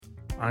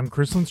I'm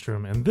Chris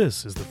Lindstrom, and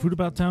this is the Food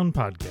About Town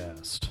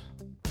podcast.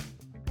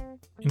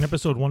 In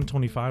episode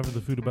 125 of the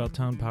Food About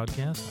Town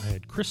podcast, I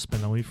had Chris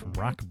Spinelli from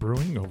Rock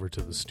Brewing over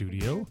to the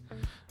studio,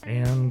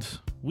 and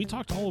we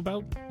talked all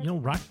about,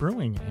 Rock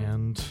Brewing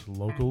and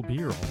local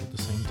beer all at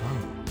the same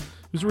time.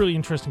 It was a really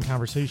interesting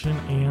conversation,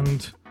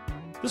 and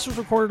this was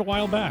recorded a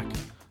while back.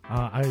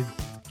 I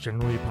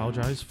generally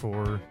apologize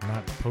for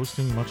not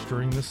posting much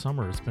during this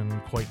summer. It's been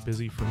quite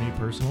busy for me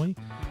personally.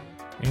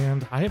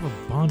 And I have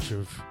a bunch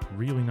of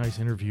really nice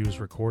interviews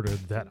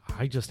recorded that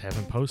I just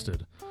haven't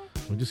posted.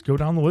 We'll just go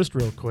down the list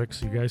real quick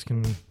so you guys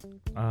can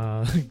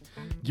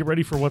get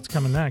ready for what's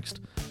coming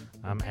next.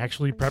 I'm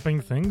actually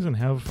prepping things and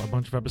have a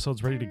bunch of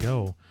episodes ready to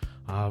go.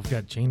 I've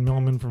got Jane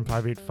Millman from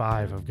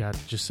 585. I've got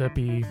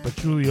Giuseppe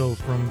Bacciulio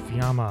from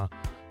Fiamma.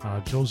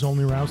 Joe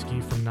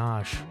Zolnierowski from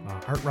Nosh.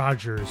 Art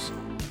Rogers.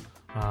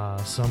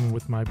 Some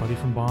with my buddy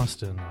from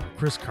Boston.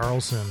 Chris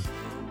Carlson.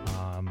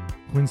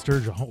 Quinn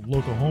Sturge, a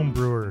local home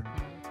brewer.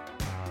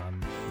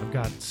 I've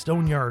got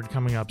Stoneyard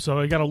coming up. So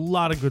I got a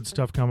lot of good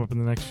stuff coming up in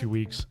the next few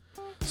weeks.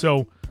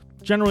 So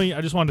generally, I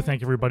just wanted to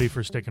thank everybody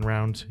for sticking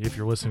around. If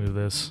you're listening to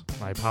this,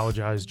 I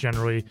apologize.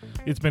 Generally,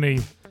 it's been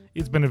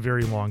a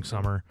very long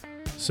summer.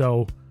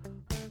 So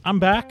I'm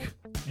back,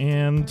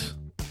 and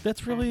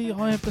that's really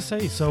all I have to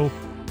say. So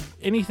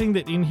anything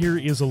that in here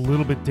is a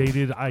little bit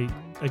dated, I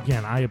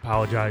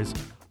apologize.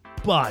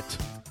 But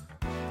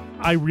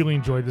I really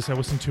enjoyed this. I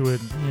listened to it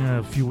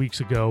a few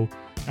weeks ago.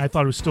 I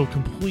thought it was still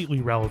completely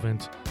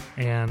relevant,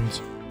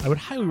 and I would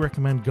highly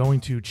recommend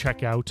going to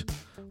check out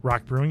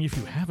Rock Brewing if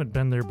you haven't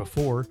been there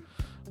before,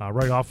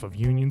 right off of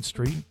Union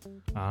Street,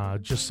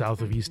 just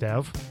south of East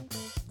Ave,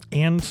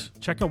 and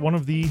check out one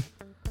of the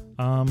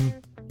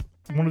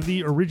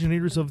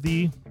originators of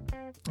the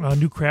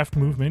new craft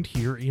movement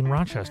here in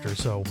Rochester.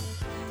 So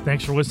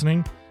thanks for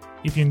listening.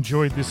 If you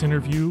enjoyed this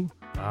interview,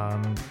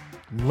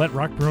 let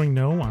Rock Brewing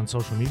know on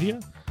social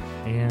media.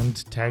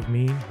 And tag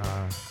me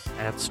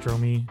at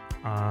Stromy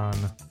on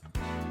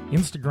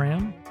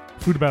Instagram,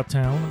 Food About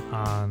Town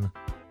on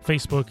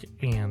Facebook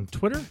and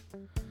Twitter.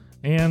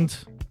 And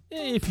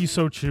if you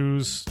so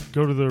choose,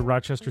 go to the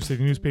Rochester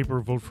City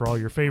newspaper, vote for all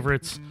your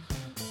favorites.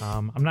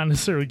 I'm not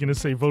necessarily going to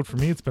say vote for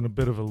me. It's been a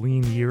bit of a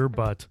lean year,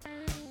 but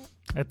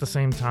at the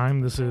same time,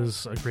 this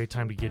is a great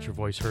time to get your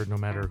voice heard no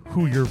matter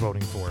who you're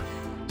voting for.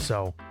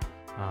 So,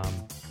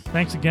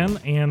 thanks again,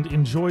 and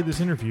enjoy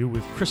this interview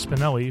with Chris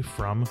Spinelli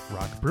from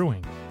Rock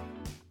Brewing.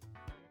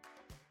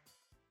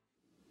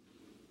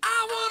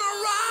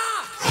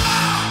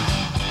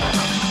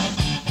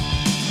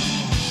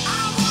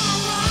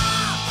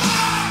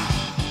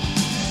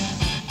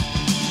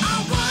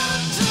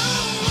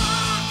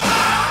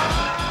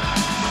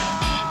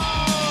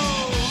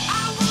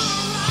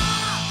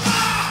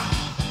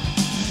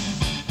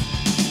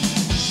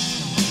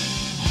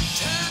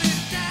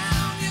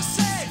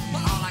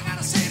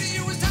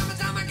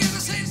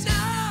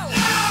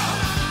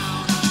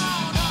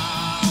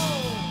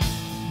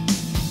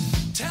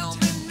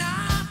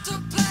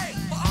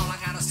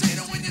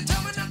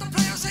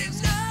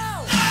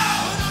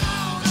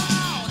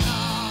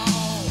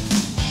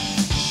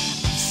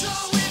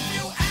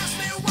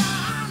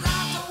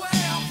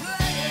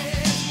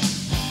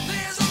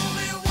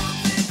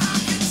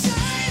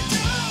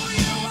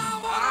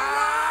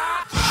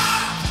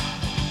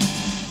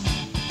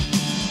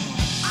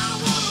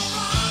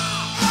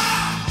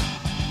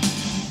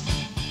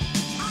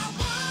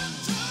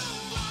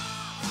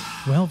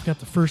 Well, I've got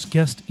the first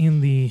guest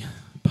in the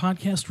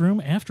podcast room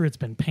after it's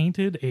been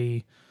painted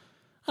a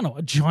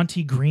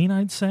jaunty green,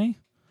 I'd say.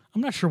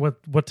 I'm not sure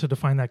what to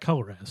define that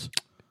color as.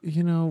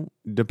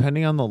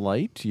 Depending on the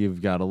light,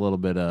 you've got a little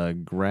bit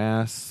of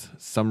grass,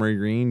 summery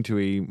green to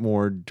a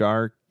more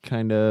dark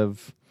kind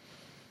of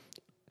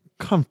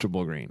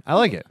comfortable green. I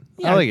like it.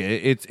 Yeah. I like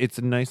it. It's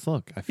a nice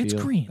look. It's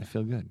green. I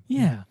feel good.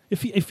 Yeah. It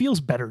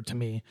feels better to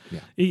me. Yeah.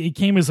 It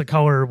came as a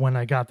color when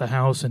I got the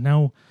house, and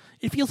now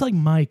it feels like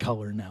my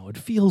color now. It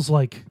feels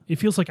like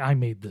I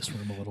made this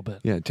room a little bit.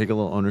 Yeah, take a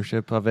little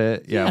ownership of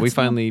it. Yeah, we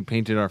finally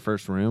painted our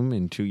first room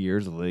in 2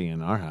 years of living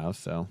in our house.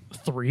 So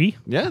 3.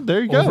 Yeah,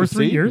 there you go. Over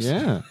 3 years.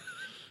 Yeah,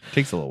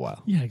 takes a little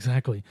while. Yeah,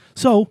 exactly.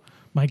 So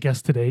my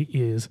guest today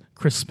is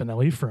Chris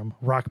Spinelli from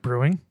Rock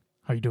Brewing.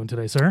 How are you doing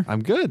today, sir?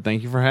 I'm good.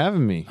 Thank you for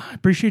having me. I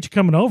appreciate you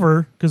coming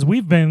over because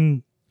we've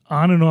been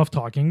on and off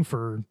talking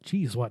for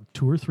 2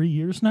 or 3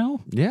 years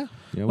now. Yeah,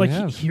 like we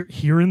have.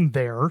 Here and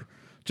there.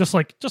 Just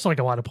like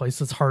a lot of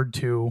places, it's hard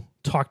to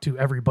talk to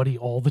everybody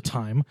all the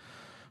time.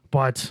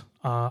 But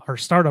our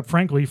startup,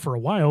 frankly, for a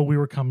while, we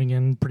were coming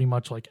in pretty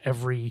much like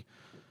every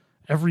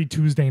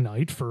Tuesday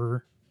night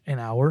for an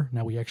hour.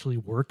 Now we actually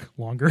work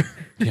longer.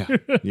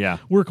 Yeah.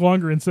 Work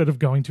longer instead of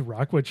going to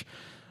Rock, which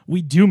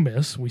we do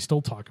miss. We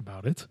still talk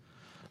about it.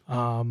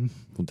 We'll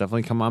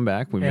definitely come on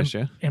back. We miss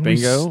you. And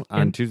Bingo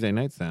on Tuesday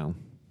nights now.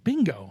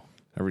 Bingo.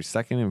 Every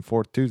second and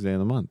fourth Tuesday of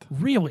the month.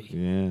 Really?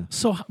 Yeah.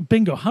 So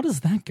bingo, how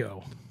does that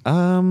go?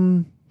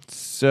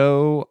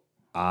 So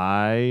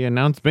I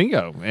announced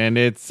bingo, and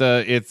it's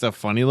a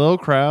funny little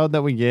crowd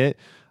that we get.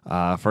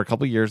 For a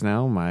couple of years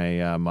now,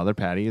 my mother,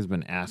 Patty, has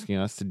been asking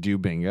us to do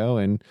bingo,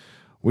 and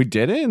we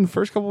did it. In the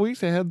first couple of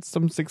weeks, I had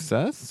some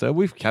success, so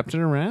we've kept it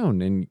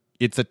around, and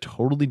it's a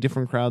totally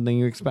different crowd than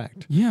you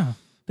expect. Yeah.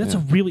 That's a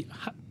really...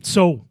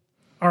 So,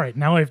 all right,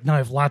 now I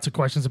have lots of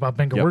questions about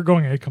bingo. Yep. We're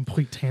going on a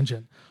complete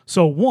tangent.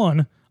 So,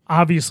 one,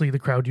 obviously the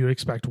crowd you'd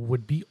expect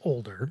would be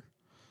older.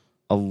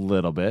 A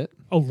little bit.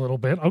 A little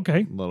bit.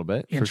 Okay. A little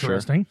bit, for sure.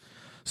 Interesting.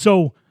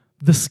 So,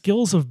 the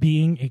skills of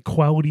being a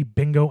quality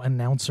bingo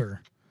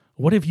announcer,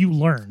 what have you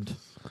learned?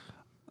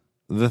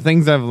 The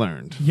things I've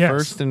learned. Yes.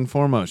 First and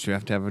foremost, you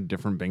have to have a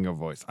different bingo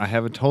voice. I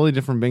have a totally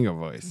different bingo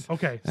voice.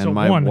 Okay. And So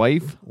my one,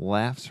 wife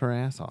laughs her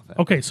ass off at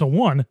it. Okay, so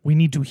one, we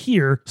need to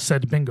hear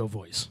said bingo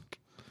voice.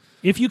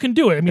 If you can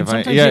do it. I mean,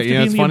 sometimes you yeah, have to be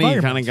in it's the funny. You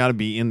environment. kind of got to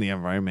be in the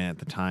environment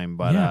at the time,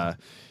 but Yeah.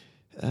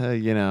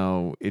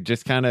 it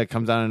just kind of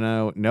comes out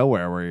of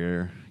nowhere where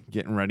you're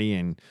getting ready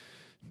and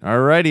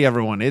alrighty,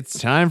 everyone, it's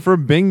time for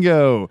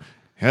bingo.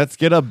 Let's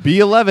get a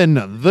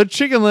B11, the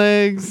chicken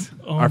legs.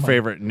 Oh Our my-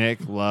 favorite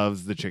Nick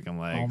loves the chicken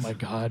legs. Oh my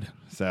God.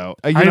 So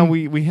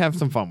we have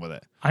some fun with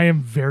it. I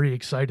am very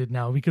excited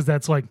now because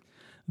that's like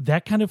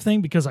that kind of thing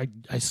because I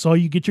saw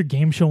you get your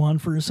game show on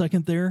for a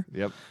second there.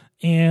 Yep.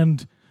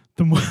 And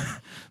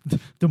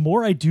the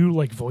more I do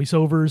like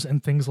voiceovers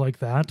and things like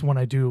that, when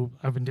I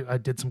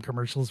did some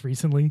commercials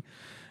recently,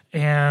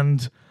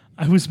 and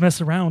I was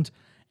messing around,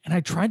 and I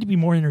tried to be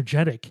more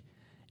energetic,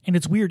 and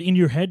it's weird in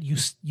your head. You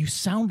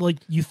sound like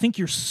you think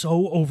you're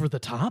so over the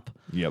top,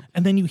 Yep.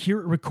 and then you hear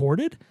it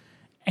recorded,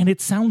 and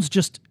it sounds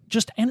just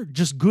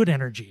good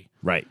energy.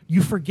 Right.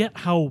 You forget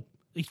how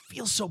it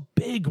feels so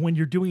big when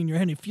you're doing it in your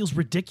head. It feels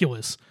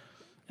ridiculous,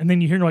 and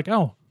then you hear like,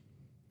 oh,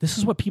 this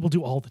is what people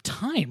do all the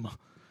time.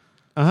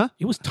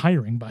 It was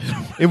tiring, by the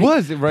way. It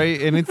was,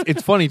 right? And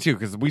it's funny too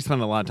because we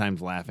spend a lot of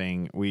times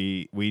laughing.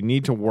 We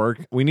need to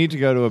work. We need to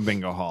go to a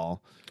bingo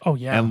hall. Oh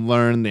yeah, And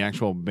learn the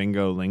actual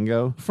bingo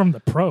lingo from the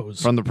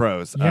pros. from the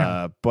pros.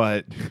 Yeah.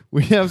 But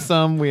we have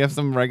some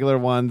regular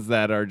ones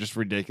that are just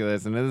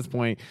ridiculous. And at this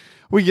point,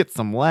 we get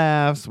some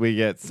laughs. We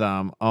get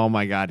some, oh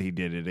my God, he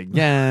did it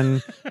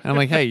again. And I'm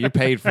like, hey, you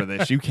paid for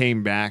this. You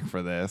came back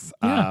for this.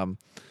 Yeah.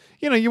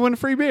 You win a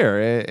free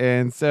beer.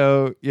 And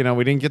so, we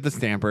didn't get the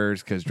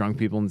stampers because drunk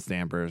people and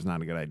stampers, not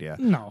a good idea.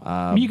 No,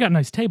 I mean, you got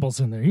nice tables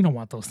in there. You don't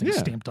want those things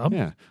stamped up.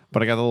 Yeah.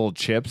 But I got the little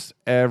chips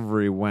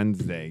every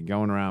Wednesday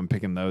going around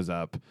picking those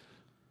up.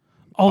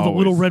 Oh, the Always.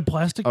 little red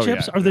plastic Oh,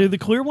 chips? yeah, Are they the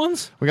clear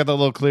ones? We got the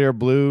little clear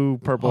blue,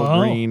 purple, Oh.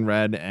 green,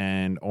 red,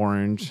 and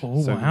orange.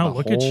 Oh, So wow. the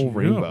Look whole at you.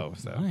 rainbow.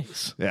 So.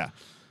 Nice. Yeah.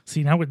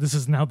 See, this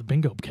is now the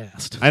bingo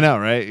cast. I know,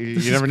 right? You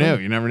is never knew.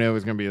 great. You never knew it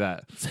was going to be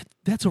that.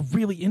 That's a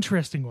really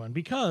interesting one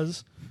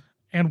because,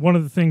 and one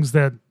of the things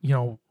that,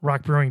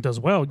 Rock Brewing does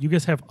well, you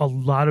guys have a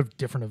lot of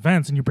different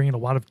events and you bring in a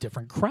lot of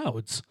different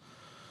crowds.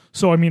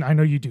 So, I mean, I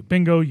know you do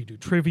bingo, you do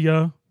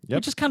trivia,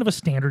 which is kind of a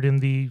standard in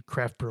the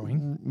craft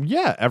brewing.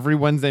 Yeah. Every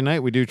Wednesday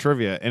night we do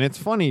trivia. And it's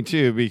funny,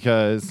 too,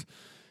 because,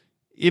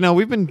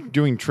 we've been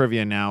doing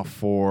trivia now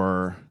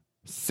for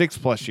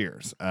 6+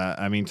 years.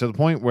 I mean, to the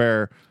point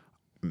where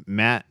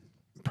Matt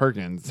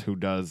Perkins, who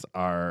does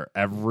our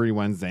every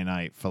Wednesday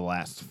night for the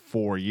last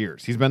 4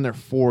 years. He's been there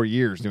 4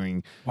 years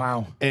doing.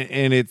 Wow.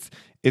 And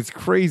it's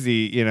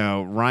crazy.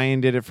 Ryan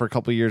did it for a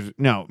couple of years.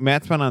 No,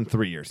 Matt's been on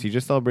 3 years. He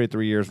just celebrated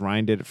 3 years.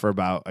 Ryan did it for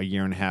about a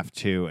year and a half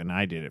too, and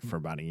I did it for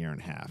about a year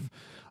and a half.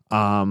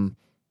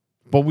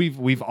 But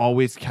we've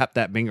always kept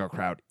that bingo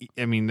crowd.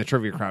 I mean, the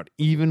trivia crowd,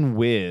 even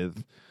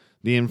with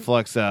the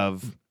influx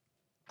of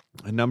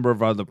a number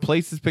of other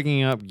places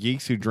picking up.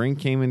 Geeks Who Drink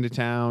came into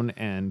town,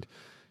 and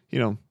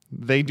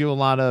they do a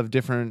lot of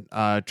different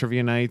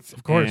trivia nights.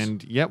 Of course.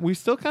 And yet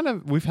we've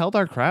held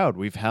our crowd.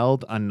 We've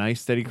held a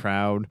nice, steady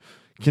crowd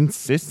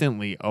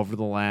consistently over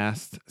the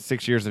last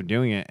 6 years of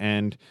doing it.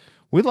 And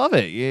we love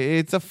it.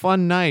 It's a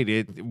fun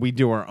night. We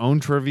do our own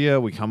trivia.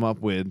 We come up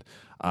with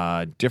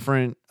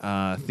different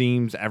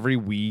themes every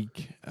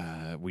week.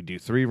 We do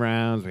 3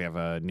 rounds. We have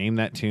a Name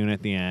That Tune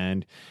at the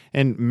end.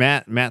 And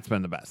Matt's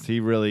been the best. He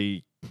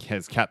really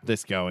has kept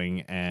this going,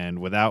 and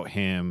without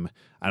him,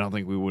 I don't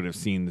think we would have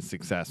seen the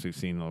success we've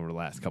seen over the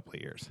last couple of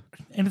years.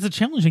 And it's a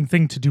challenging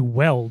thing to do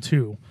well,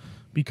 too,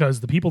 because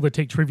the people that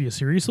take trivia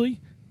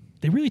seriously,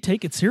 they really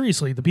take it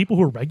seriously. The people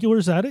who are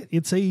regulars at it,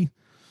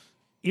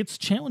 it's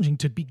challenging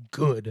to be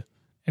good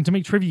and to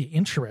make trivia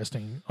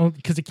interesting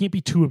because it can't be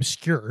too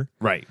obscure.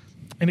 Right.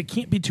 And it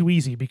can't be too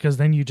easy because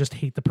then you just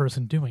hate the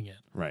person doing it.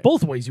 Right.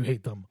 Both ways you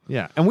hate them.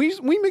 Yeah, and we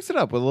mix it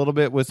up with a little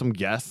bit with some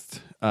guests,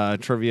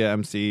 trivia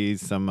MCs.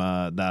 Some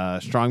the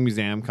Strong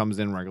Museum comes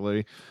in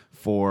regularly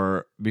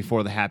before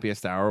the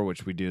Happiest Hour,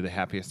 which we do the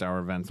Happiest Hour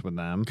events with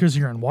them. Because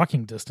you're in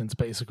walking distance,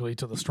 basically,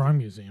 to the Strong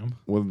Museum.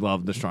 We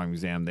love the Strong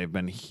Museum. They've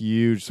been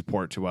huge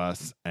support to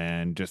us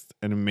and just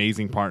an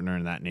amazing partner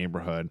in that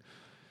neighborhood.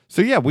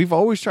 So yeah, we've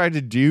always tried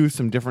to do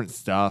some different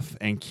stuff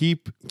and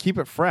keep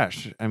it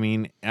fresh. I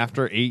mean,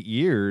 after 8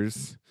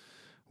 years,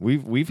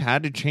 we've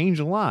had to change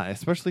a lot,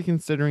 especially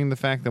considering the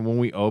fact that when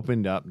we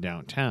opened up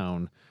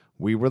downtown,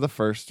 we were the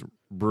first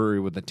brewery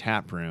with a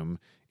tap room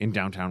in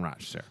downtown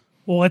Rochester.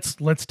 Well,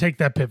 let's take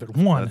that pivot.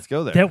 One, Let's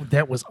go there.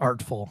 That was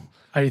artful.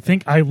 I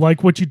think I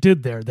like what you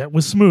did there. That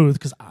was smooth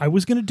because I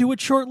was going to do it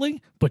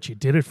shortly, but you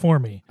did it for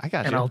me. I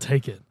got and you. I'll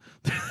take it.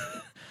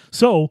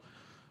 So,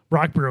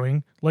 Rock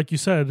Brewing, like you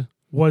said,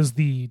 was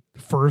the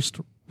first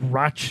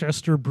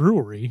Rochester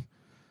brewery,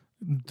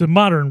 the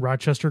modern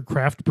Rochester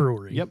craft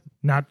brewery. Yep.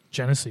 Not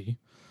Genesee.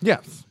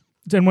 Yes.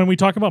 And when we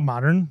talk about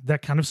modern,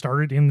 that kind of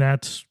started in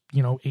that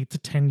 8 to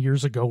 10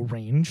 years ago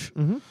range.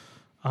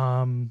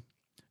 Mm-hmm.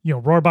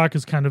 Rohrbach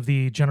is kind of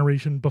the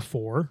generation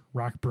before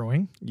Rock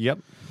Brewing. Yep.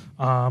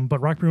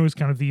 But Rock Brewing is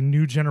kind of the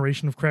new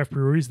generation of craft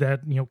breweries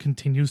that,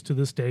 continues to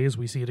this day as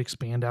we see it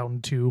expand out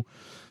into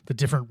the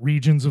different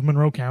regions of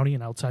Monroe County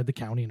and outside the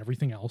county and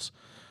everything else.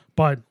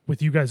 But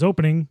with you guys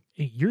opening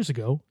 8 years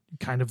ago,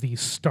 kind of the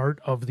start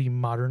of the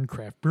modern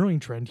craft brewing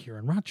trend here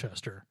in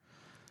Rochester.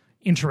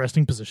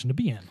 Interesting position to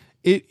be in.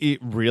 It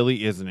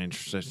really is an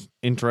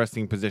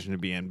interesting position to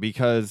be in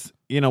because,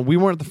 we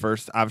weren't the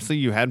first. Obviously,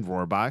 you had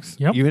Rohrbach's.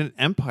 Yep. You had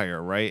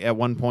Empire, right? At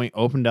one point,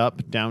 opened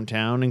up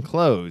downtown and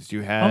closed.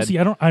 You had... Honestly,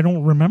 I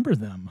don't remember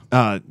them.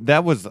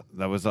 That was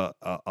a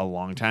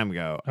long time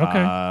ago.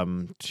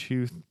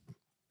 Okay.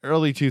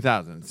 Early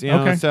 2000s.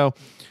 Okay.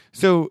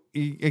 So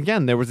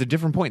again, there was a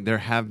different point. There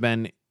have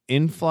been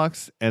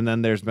influx, and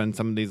then there's been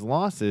some of these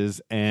losses,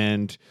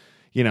 and...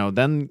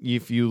 then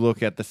if you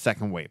look at the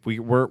second wave,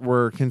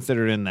 we're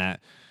considered in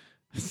that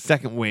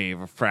second wave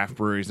of craft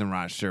breweries in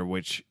Rochester,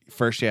 which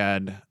first you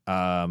had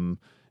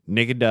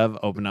Naked Dove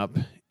open up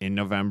in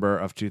November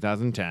of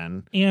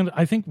 2010. And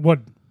I think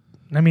when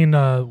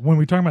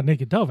we talk about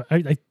Naked Dove,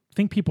 I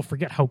think people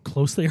forget how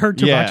close they are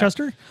to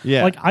Rochester.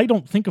 Yeah. Like, I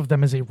don't think of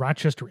them as a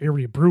Rochester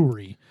area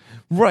brewery.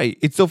 Right.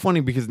 It's so funny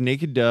because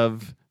Naked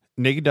Dove,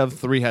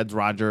 Three Heads,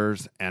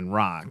 Rogers, and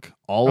Rock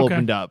all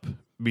opened up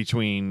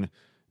between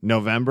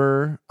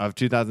November of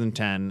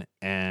 2010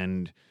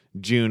 and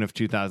June of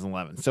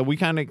 2011. So we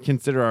kind of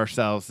consider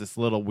ourselves this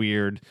little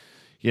weird,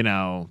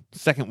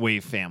 second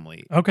wave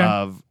family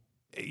of,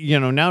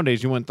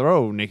 nowadays you wouldn't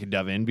throw Naked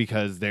Dove in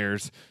because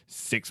there's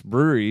 6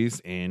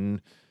 breweries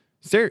in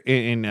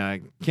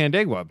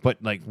Canandaigua,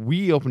 but like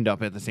we opened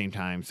up at the same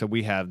time. So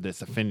we have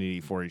this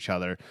affinity for each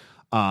other.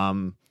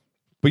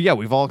 But yeah,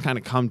 we've all kind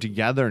of come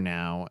together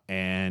now,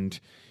 and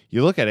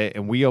you look at it,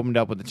 and we opened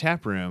up with the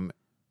tap room.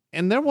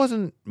 And there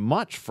wasn't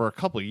much for a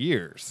couple of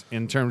years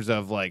in terms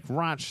of like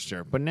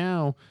Rochester, but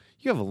now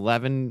you have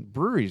 11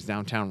 breweries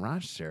downtown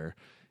Rochester.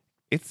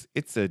 It's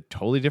a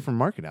totally different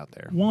market out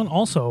there. One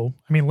also,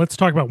 let's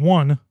talk about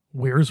one.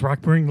 Where is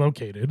Rock Brewing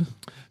located?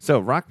 So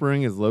Rock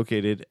Brewing is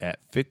located at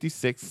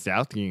 56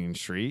 South Union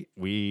Street.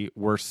 We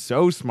were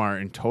so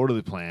smart and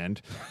totally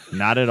planned,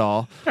 not at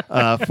all,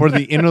 for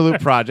the Interloop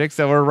project.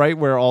 So we're right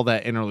where all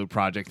that Interloop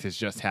project has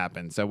just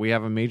happened. So we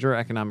have a major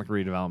economic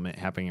redevelopment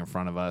happening in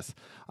front of us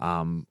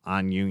on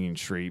Union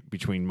Street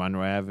between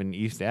Monroe Ave and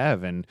East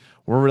Ave. And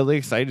we're really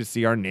excited to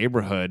see our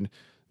neighborhood.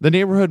 The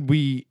neighborhood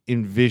we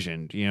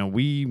envisioned,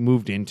 we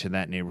moved into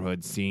that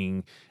neighborhood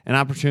seeing an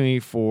opportunity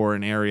for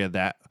an area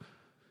that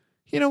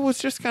was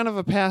just kind of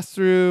a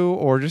pass-through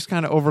or just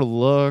kind of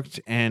overlooked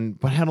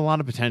but had a lot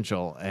of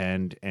potential.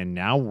 And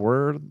now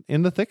we're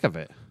in the thick of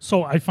it.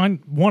 So I find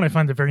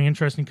it very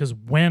interesting because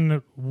when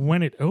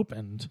it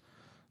opened,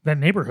 that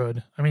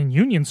neighborhood,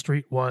 Union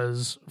Street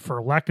was,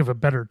 for lack of a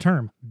better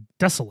term,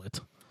 desolate.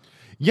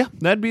 Yeah,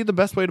 that'd be the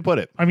best way to put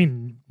it.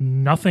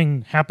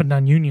 Nothing happened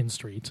on Union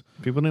Street.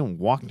 People didn't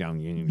walk down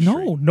Union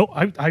Street. No,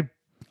 I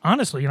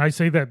honestly, and I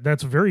say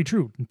that's very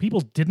true. People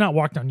did not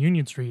walk down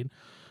Union Street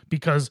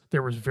because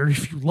there was very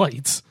few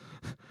lights,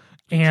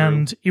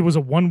 and True. It was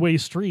a one-way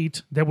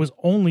street that was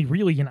only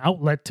really an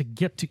outlet to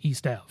get to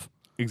East Ave.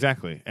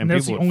 Exactly, and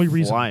that's people the only would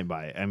reason. fly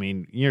by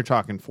it. You're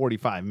talking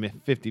 45,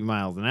 50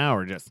 miles an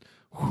hour, just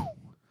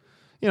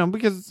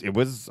because it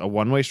was a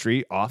one-way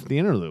street off the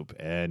Interloop,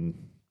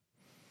 and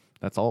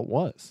that's all it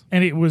was.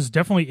 And it was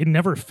it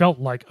never felt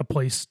like a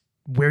place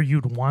where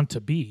you'd want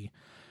to be.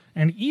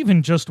 And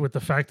even just with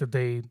the fact that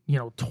they,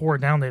 tore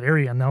down that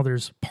area and now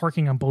there's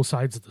parking on both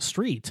sides of the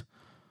street,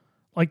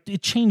 like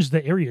it changed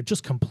the area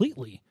just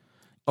completely.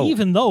 Oh.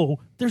 Even though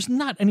there's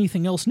not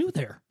anything else new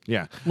there.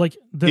 Yeah. Like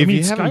if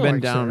you haven't been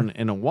down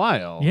in a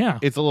while,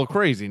 it's a little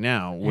crazy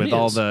now with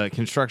all the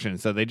construction.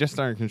 So they just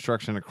started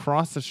construction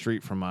across the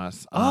street from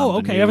us. Oh,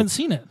 okay. I haven't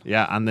seen it.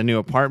 Yeah, on the new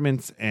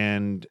apartments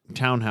and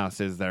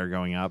townhouses that are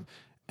going up.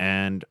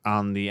 And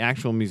on the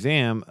actual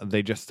museum,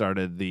 they just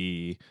started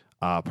the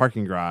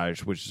parking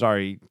garage, which is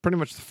already pretty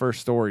much the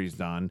first story is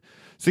done.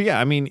 So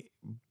yeah,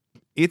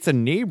 it's a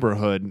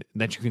neighborhood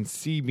that you can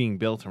see being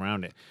built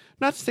around it.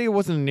 Not to say it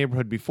wasn't a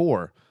neighborhood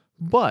before,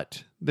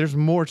 but there's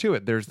more to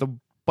it. There's the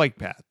bike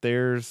path.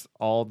 There's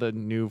all the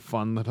new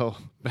fun little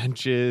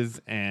benches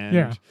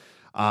and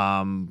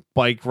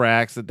bike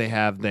racks that they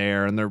have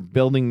there. And they're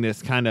building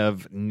this kind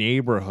of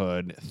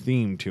neighborhood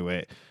theme to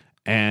it.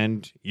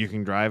 And you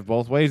can drive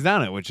both ways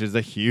down it, which is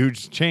a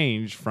huge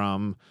change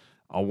from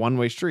a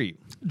one-way street.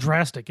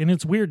 Drastic. And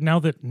it's weird now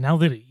that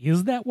it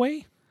is that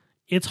way.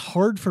 It's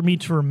hard for me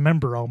to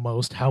remember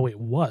almost how it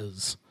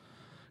was.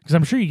 Because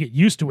I'm sure you get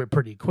used to it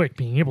pretty quick,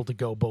 being able to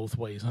go both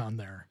ways on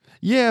there.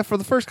 Yeah, for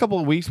the first couple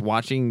of weeks,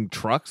 watching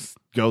trucks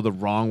go the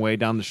wrong way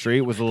down the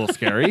street was a little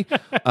scary.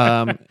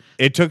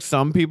 It took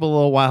some people a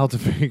little while to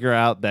figure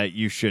out that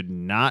you should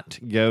not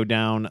go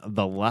down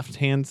the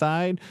left-hand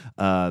side,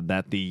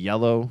 that the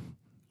yellow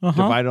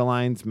divider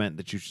lines meant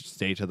that you should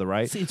stay to the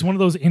right. It's one of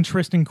those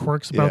interesting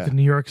quirks about the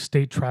New York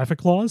State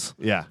traffic laws.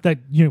 Yeah. That,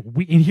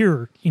 we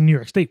in New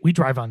York State, we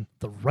drive on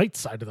the right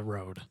side of the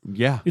road.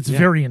 Yeah. It's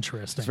very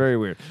interesting. It's very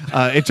weird.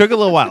 It took a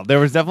little while. There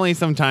was definitely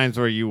some times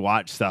where you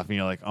watch stuff and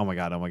you're like, oh my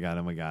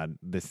God,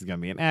 this is going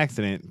to be an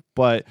accident.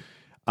 But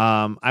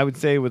I would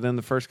say within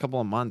the first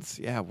couple of months,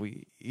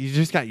 you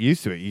just got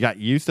used to it. You got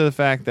used to the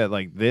fact that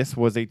like this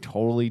was a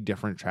totally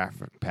different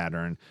traffic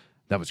pattern.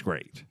 That was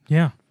great.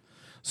 Yeah.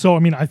 So, I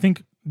mean, I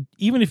think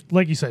even if,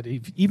 like you said,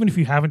 even if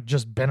you haven't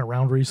just been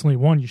around recently,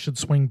 one, you should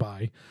swing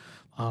by.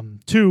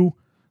 Two,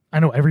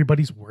 I know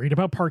everybody's worried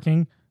about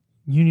parking.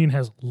 Union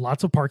has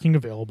lots of parking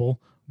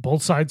available,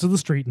 both sides of the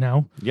street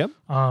now. Yep.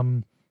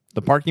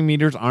 The parking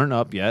meters aren't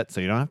up yet,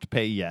 so you don't have to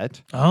pay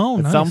yet. Oh,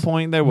 At nice. some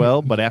point they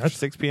will, but after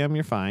 6 p.m.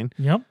 you're fine.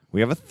 Yep. We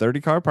have a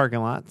 30-car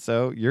parking lot,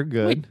 so you're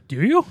good. Wait,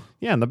 do you?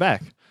 Yeah, in the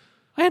back.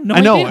 I had no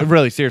I know, idea.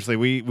 really, seriously.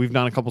 We've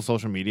done a couple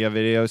social media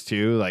videos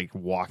too, like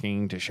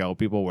walking to show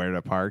people where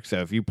to park. So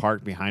if you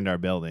park behind our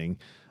building,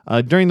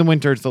 during the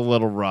winter it's a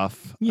little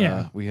rough.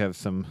 Yeah. We have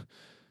some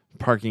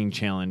parking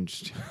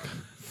challenged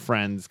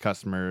friends,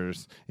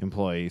 customers,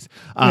 employees.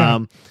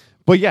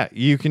 But yeah,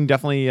 you can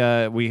definitely,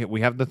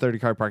 we have the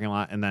 30-car parking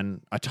lot and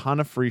then a ton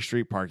of free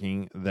street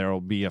parking. There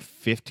will be a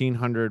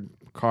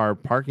 1,500-car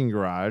parking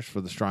garage for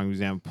the Strong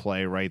Museum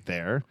Play right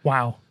there.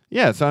 Wow.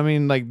 Yeah, so I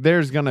mean, like,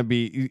 there's going to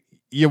be,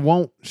 you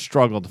won't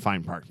struggle to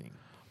find parking.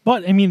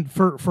 But, I mean,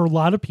 for a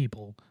lot of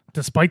people,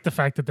 despite the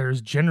fact that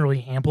there's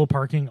generally ample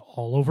parking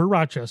all over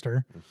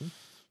Rochester,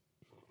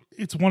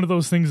 it's one of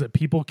those things that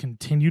people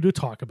continue to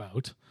talk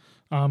about.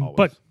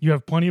 But you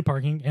have plenty of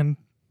parking, and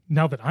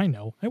now that I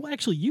know, I will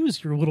actually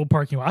use your little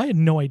parking lot. I had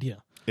no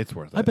idea. It's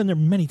worth it. I've been there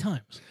many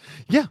times.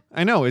 Yeah,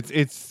 I know.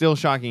 It's still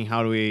shocking.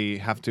 How do we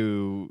have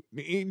to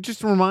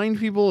just remind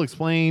people,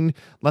 explain,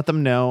 let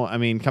them know? I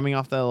mean, coming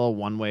off that little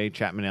one-way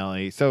Chapman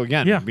Alley. So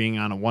again, being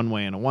on a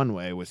one-way and a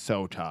one-way was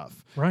so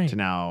tough. Right. To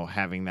now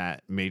having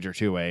that major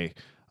two-way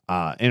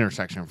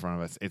intersection in front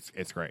of us,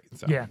 it's great.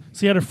 So. Yeah.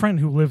 See, I had a friend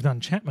who lived on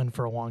Chapman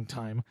for a long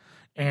time.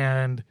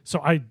 And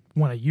so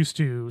when I used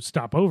to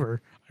stop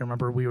over, I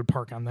remember we would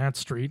park on that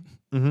street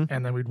and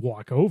then we'd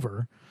walk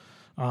over.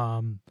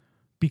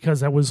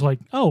 Because I was like,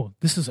 oh,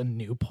 this is a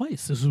new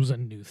place. This was a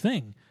new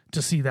thing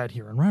to see that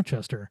here in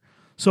Rochester.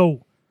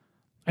 So,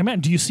 I mean,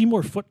 do you see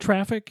more foot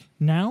traffic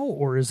now,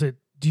 or do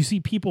you see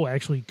people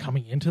actually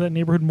coming into that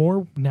neighborhood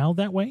more now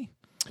that way?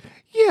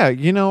 Yeah,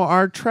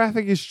 our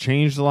traffic has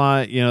changed a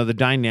lot. The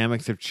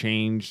dynamics have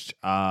changed.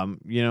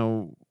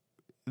 The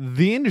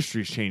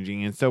industry's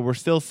changing, and so we're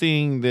still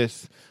seeing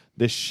this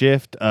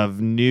shift of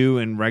new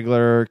and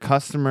regular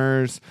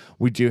customers.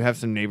 We do have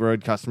some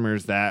neighborhood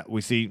customers that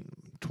we see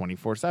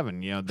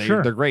 24/7.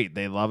 They're great.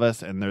 They love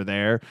us and they're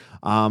there.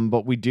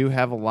 But we do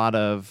have a lot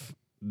of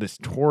this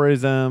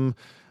tourism.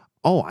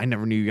 Oh, I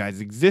never knew you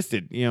guys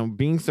existed.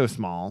 Being so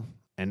small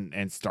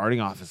and starting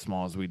off as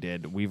small as we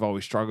did, we've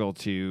always struggled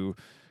to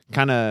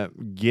kind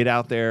of get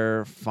out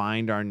there,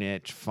 find our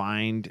niche,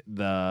 find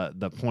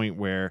the point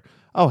where,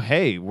 oh,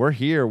 hey, we're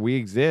here, we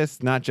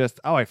exist. Not just,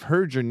 oh, I've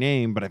heard your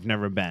name, but I've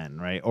never been,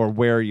 right? Or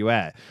where are you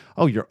at?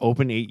 Oh, you're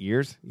open 8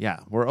 years? Yeah,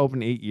 we're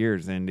open 8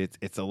 years, and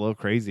it's a little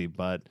crazy,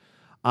 but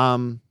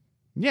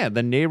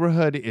the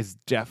neighborhood is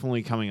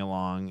definitely coming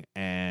along,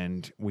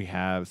 and we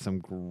have some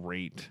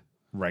great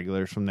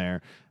regulars from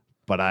there,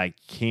 but I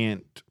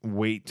can't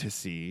wait to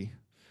see,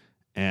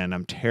 and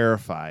I'm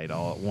terrified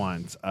all at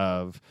once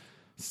of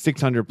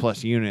 600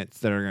 plus units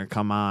that are going to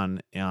come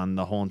on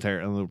the whole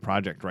entire little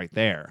project right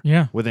there.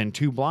 Yeah. Within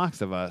 2 blocks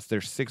of us,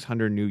 there's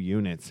 600 new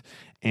units,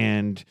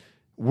 and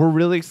we're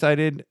really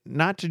excited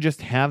not to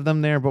just have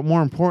them there, but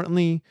more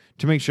importantly,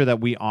 to make sure that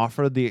we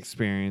offer the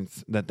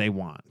experience that they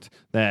want,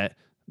 that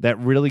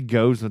really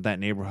goes with that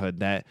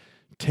neighborhood, that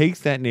takes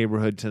that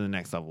neighborhood to the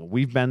next level.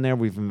 We've been there.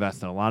 We've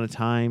invested a lot of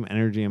time,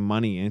 energy, and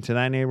money into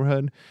that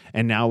neighborhood,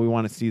 and now we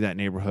want to see that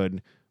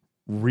neighborhood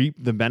reap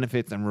the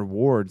benefits and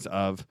rewards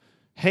of,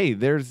 hey,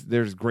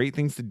 there's great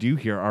things to do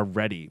here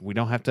already. We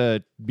don't have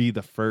to be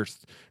the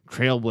first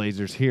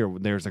trailblazers here.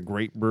 There's a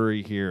great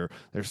brewery here.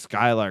 There's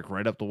Skylark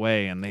right up the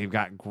way, and they've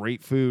got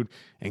great food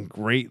and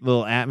great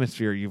little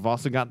atmosphere. You've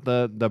also got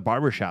the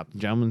barbershop, the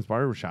Gentleman's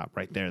Barbershop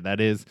right there. That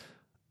is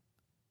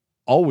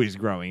always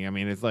growing. I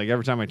mean, it's like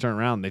every time I turn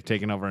around, they've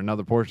taken over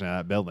another portion of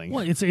that building.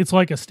 Well, it's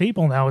like a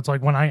staple now. It's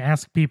like when I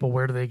ask people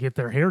where do they get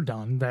their hair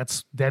done,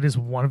 that is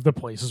one of the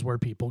places where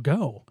people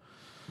go.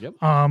 Yep.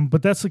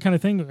 But that's the kind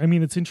of thing. I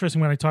mean, it's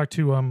interesting when I talked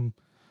to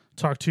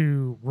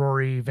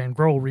Rory Van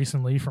Grohl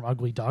recently from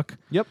Ugly Duck.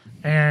 Yep.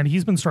 And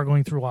he's been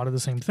struggling through a lot of the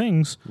same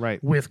things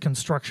with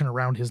construction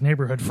around his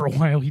neighborhood. For a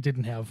while, he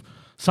didn't have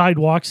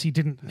sidewalks. He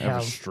didn't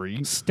have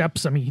streets,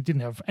 steps. I mean, he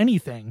didn't have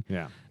anything.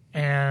 Yeah.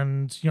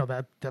 And,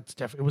 that's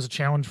definitely, it was a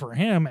challenge for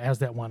him as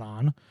that went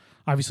on.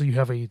 Obviously, you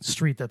have a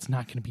street that's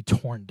not going to be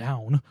torn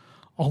down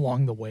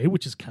along the way,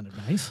 which is kind of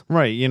nice.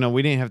 Right.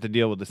 We didn't have to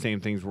deal with the same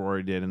things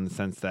Rory did in the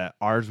sense that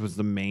ours was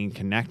the main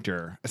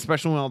connector,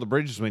 especially when all the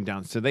bridges went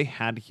down. So they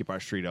had to keep our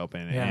street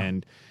open. Yeah.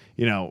 And,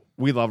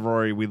 we love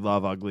Rory. We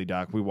love Ugly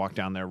Duck. We walk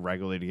down there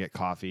regularly to get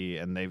coffee,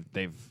 and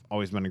they've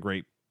always been a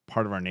great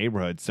part of our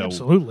neighborhood. So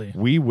absolutely,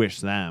 we wish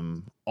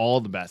them all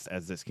the best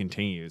as this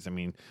continues. I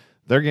mean,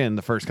 they're getting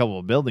the first couple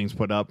of buildings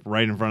put up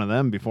right in front of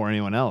them before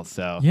anyone else.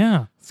 So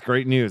yeah, it's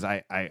great news.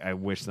 I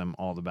wish them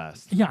all the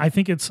best. Yeah, I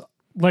think it's,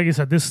 like I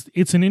said,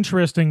 it's an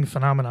interesting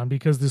phenomenon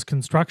because this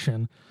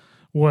construction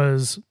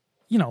was,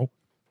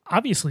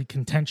 obviously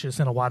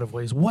contentious in a lot of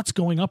ways. What's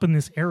going up in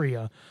this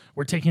area?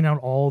 We're taking out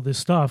all this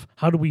stuff.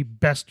 How do we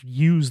best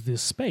use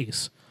this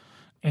space?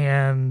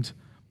 And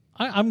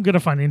I'm going to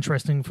find it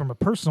interesting from a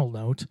personal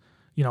note,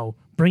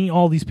 bringing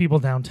all these people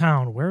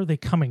downtown. Where are they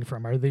coming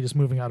from? Are they just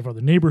moving out of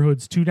other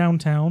neighborhoods to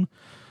downtown?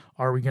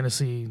 Are we going to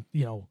see,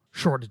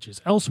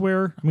 shortages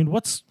elsewhere? I mean,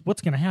 what's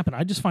going to happen?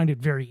 I just find it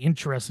very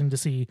interesting to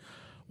see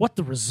what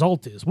the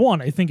result is.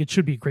 One, I think it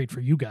should be great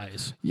for you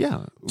guys.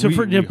 Yeah.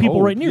 For people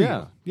hope. right near you.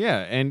 you. Yeah.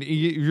 And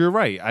you're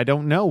right. I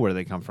don't know where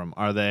they come from.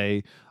 Are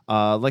they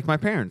like my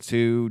parents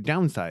who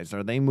downsized?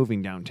 Are they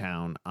moving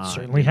downtown?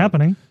 Certainly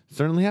happening.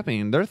 Certainly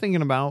happening. They're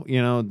thinking about,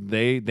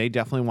 they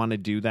definitely want to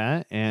do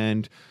that.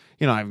 And,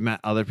 I've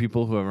met other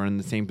people who are in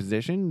the same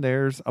position.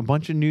 There's a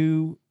bunch of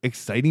new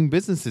exciting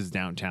businesses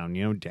downtown.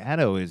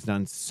 Dado has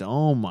done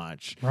so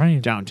much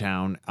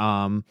downtown.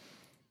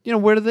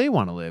 Where do they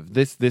want to live?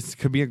 This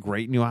could be a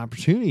great new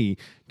opportunity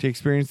to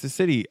experience the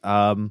city.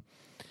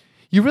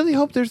 You really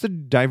hope there's a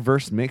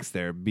diverse mix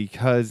there,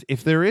 because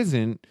if there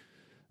isn't,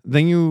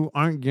 then you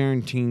aren't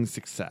guaranteeing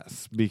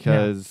success,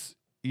 because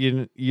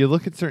you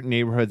look at certain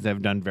neighborhoods that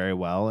have done very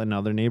well and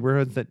other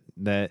neighborhoods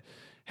that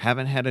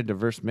haven't had a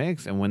diverse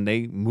mix. And when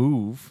they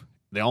move,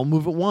 they all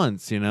move at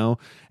once,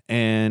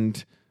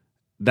 and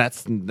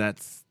that's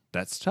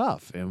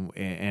tough.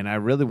 And I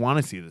really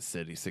want to see the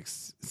city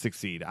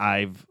succeed.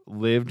 I've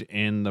lived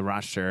in the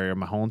Rochester area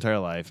my whole entire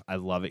life. I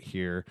love it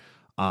here.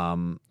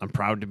 I'm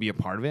proud to be a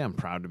part of it. I'm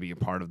proud to be a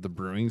part of the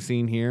brewing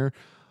scene here.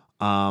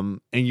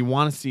 And you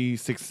want to see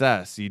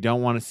success. You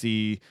don't want to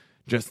see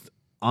just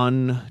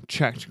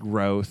unchecked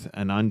growth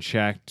and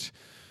unchecked,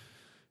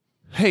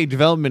 hey,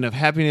 development of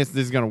happiness.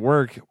 This is going to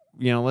work.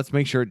 Let's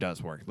make sure it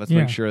does work. Let's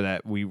make sure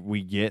that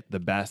we get the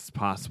best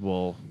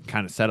possible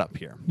kind of setup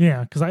here.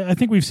 Yeah, because I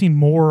think we've seen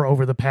more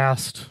over the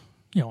past,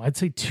 I'd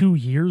say 2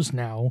 years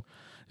now.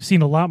 We've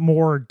seen a lot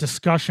more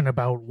discussion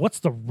about what's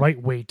the right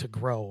way to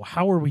grow.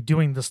 How are we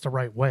doing this the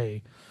right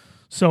way?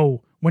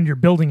 So when you're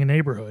building a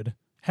neighborhood,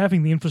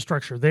 having the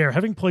infrastructure there,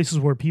 having places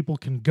where people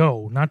can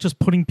go, not just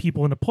putting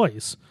people in a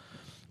place.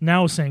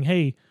 Now saying,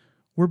 hey,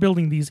 we're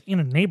building these in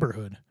a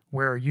neighborhood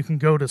where you can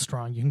go to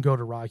Strong, you can go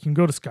to Rock, you can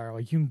go to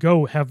Skylight, you can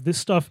go have this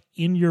stuff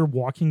in your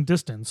walking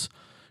distance.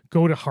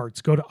 Go to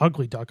Hearts, go to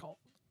Ugly Duck, go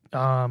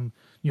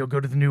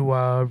to the new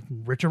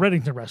Richard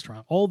Reddington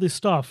restaurant. All this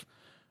stuff,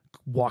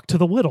 walk to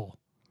the Little.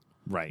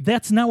 Right.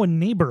 That's now a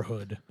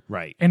neighborhood.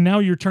 Right. And now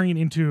you're turning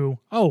it into,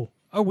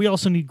 we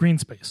also need green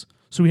space.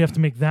 So we have to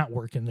make that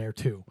work in there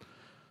too.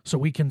 So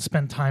we can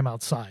spend time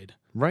outside.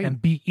 Right.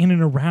 And be in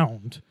and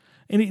around.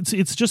 And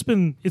it's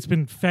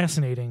been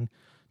fascinating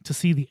to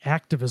see the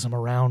activism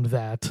around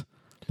that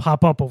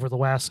pop up over the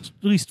last,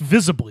 at least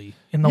visibly,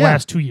 in the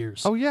last 2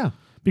 years. Oh, yeah.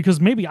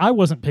 Because maybe I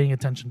wasn't paying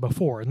attention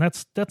before, and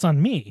that's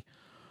on me.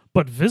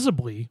 But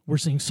visibly, we're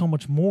seeing so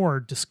much more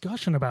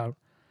discussion about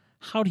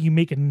how do you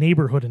make a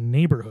neighborhood a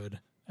neighborhood.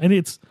 And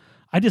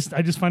I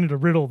just find it a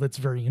riddle that's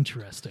very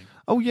interesting.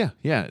 Oh, yeah.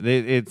 Yeah.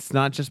 It's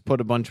not just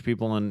put a bunch of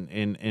people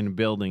in a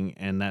building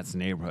and that's a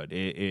neighborhood.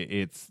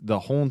 It's the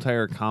whole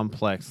entire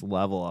complex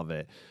level of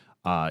it.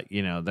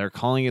 They're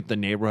calling it the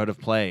neighborhood of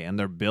play, and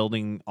they're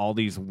building all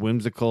these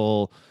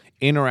whimsical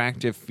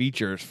interactive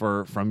features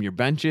from your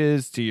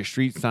benches to your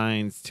street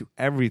signs to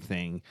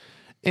everything.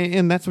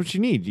 And that's what you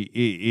need.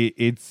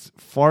 It's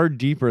far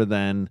deeper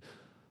than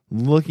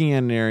looking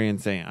at an area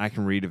and saying, I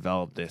can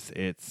redevelop this.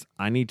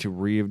 I need to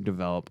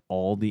redevelop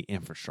all the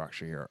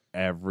infrastructure here.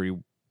 Every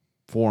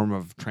form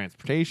of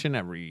transportation,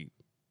 every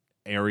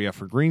area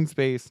for green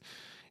space,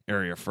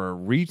 area for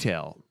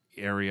retail,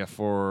 area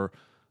for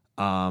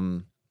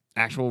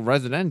actual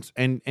residents,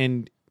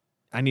 and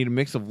I need a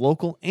mix of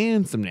local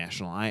and some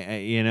national.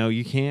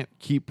 You can't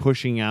keep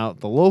pushing out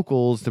the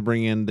locals to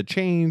bring in the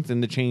chains,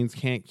 and the chains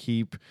can't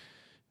keep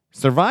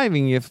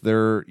surviving if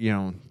they're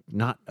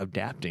not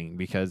adapting,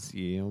 because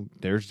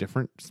there's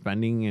different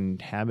spending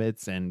and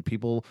habits, and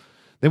people,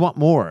 they want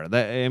more.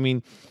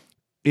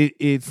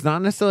 It's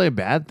not necessarily a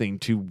bad thing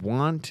to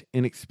want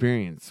an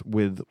experience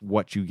with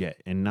what you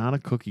get and not a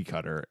cookie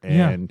cutter,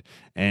 and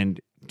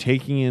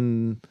taking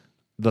in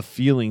the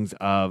feelings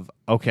of,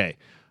 okay,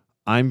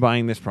 I'm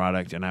buying this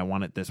product and I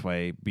want it this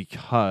way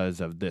because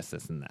of this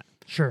and that.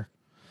 Sure.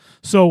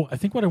 So I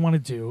think what I want to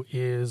do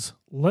is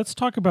let's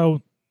talk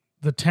about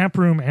the tap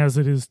room as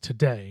it is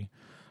today.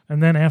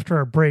 And then after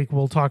our break,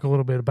 we'll talk a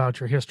little bit about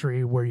your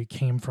history, where you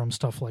came from,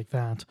 stuff like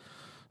that.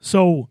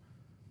 So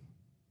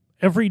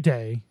every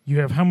day, you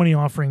have how many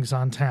offerings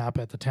on tap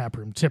at the tap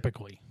room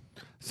typically?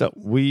 So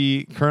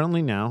we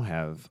currently now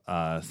have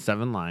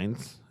 7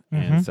 lines.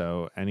 And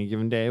so any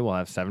given day, we'll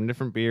have 7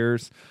 different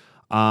beers.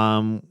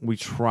 We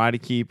try to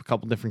keep a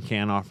couple different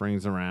can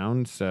offerings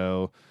around.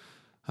 So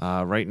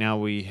right now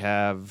we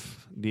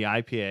have the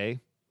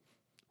IPA.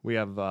 We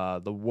have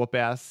the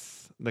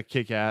Whoop-Ass, the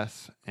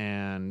Kick-Ass,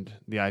 and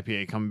the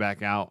IPA coming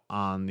back out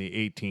on the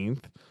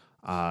 18th.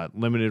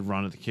 Limited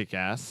run of the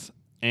Kick-Ass.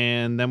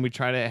 And then we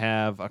try to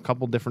have a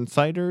couple different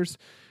ciders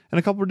and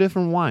a couple of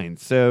different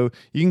wines. So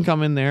you can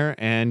come in there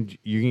and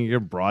you can get a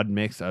broad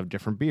mix of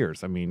different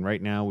beers. I mean,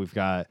 right now we've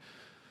got,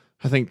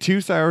 I think,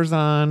 2 sours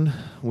on.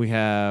 We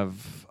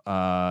have 2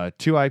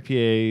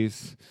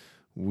 IPAs.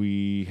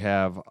 We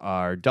have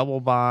our double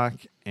bock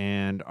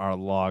and our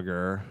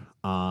lager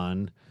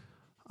on.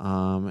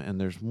 And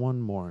there's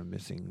one more I'm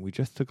missing. We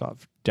just took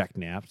off Deck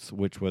Naps,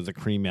 which was a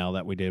cream ale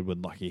that we did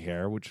with Lucky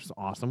Hair, which was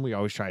awesome. We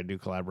always try to do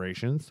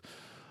collaborations.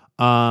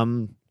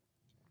 I'm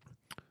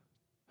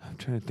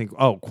trying to think.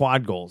 Oh,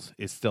 Quad Goals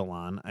is still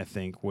on, I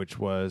think, which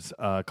was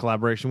a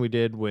collaboration we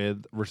did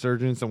with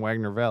Resurgence and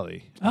Wagner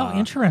Valley. Oh,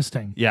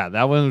 interesting. Yeah,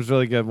 that one was a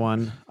really good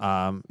one.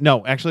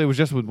 No, actually, it was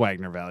just with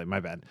Wagner Valley. My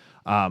bad.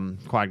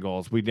 Quad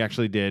Goals. We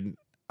actually did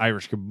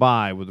Irish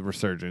Goodbye with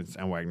Resurgence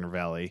and Wagner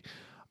Valley.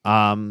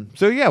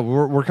 So, yeah,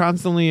 we're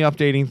constantly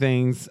updating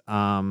things.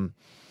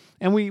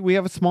 And we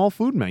have a small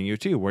food menu,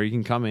 too, where you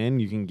can come in,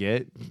 you can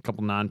get a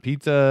couple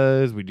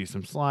non-pizzas, we do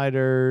some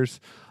sliders,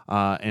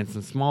 and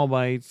some small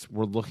bites.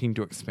 We're looking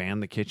to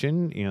expand the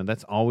kitchen. You know,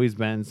 that's always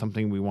been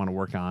something we want to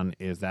work on,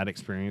 is that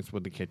experience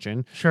with the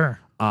kitchen. Sure.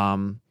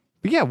 But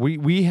yeah,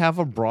 we have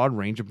a broad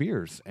range of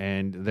beers,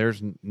 and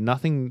there's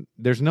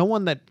no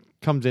one that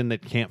comes in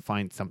that can't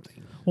find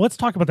something. Well, let's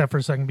talk about that for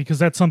a second, because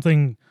that's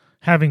something,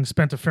 having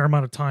spent a fair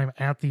amount of time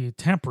at the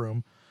tap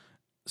room,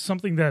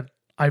 something that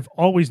I've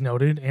always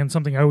noted and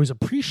something I always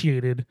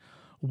appreciated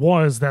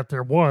was that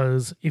there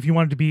was, if you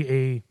wanted to be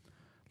a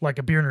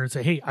beer nerd and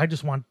say, hey, I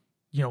just want,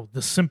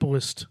 the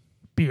simplest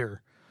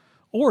beer,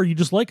 or you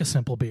just like a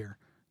simple beer,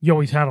 you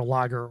always had a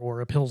lager or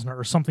a Pilsner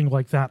or something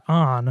like that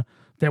on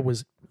that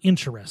was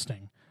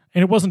interesting.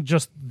 And it wasn't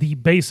just the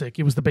basic,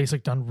 it was the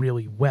basic done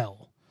really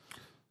well.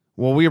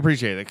 Well, we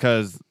appreciate it,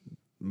 because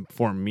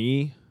for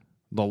me,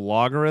 the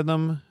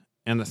Logarithm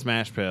and the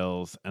Smash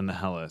Pills and the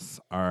Helles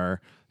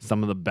are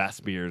some of the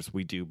best beers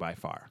we do by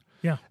far.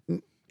 Yeah.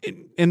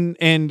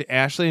 And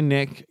Ashley and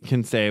Nick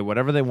can say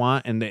whatever they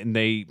want, and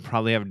they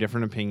probably have a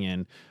different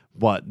opinion,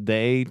 but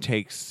they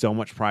take so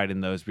much pride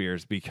in those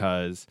beers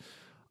because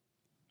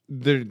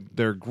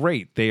they're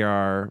great. They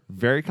are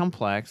very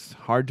complex,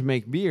 hard to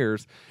make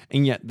beers,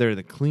 and yet they're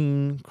the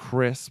clean,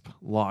 crisp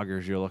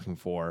lagers you're looking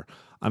for.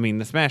 I mean,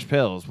 the Smash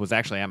Pills was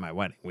actually at my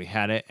wedding. We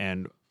had it,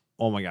 and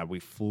oh my God, we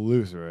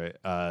flew through it.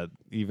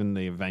 Even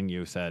the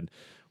venue said,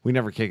 we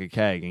never kick a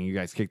keg, and you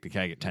guys kicked the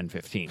keg at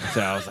 10:15.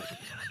 So I was like,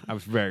 I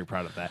was very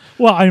proud of that.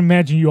 Well, I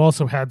imagine you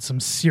also had some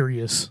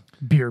serious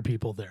beer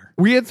people there.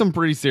 We had some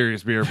pretty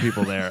serious beer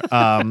people there.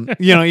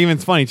 Even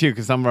it's funny, too,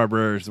 because some of our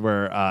brewers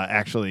were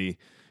actually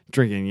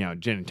drinking,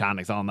 gin and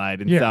tonics all night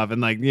and stuff,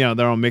 and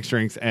their own mixed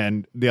drinks,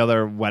 and the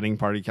other wedding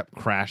party kept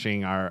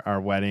crashing our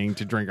wedding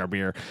to drink our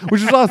beer,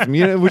 which is awesome,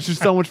 which is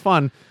so much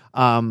fun.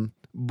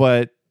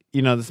 But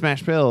the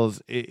Smash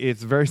Pills,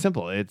 it's very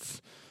simple.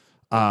 It's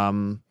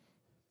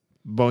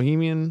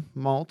Bohemian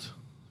malt,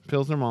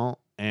 Pilsner malt,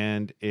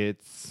 and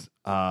it's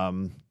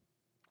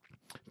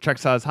Czech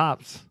size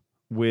hops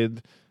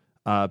with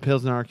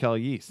Pilsner Urquell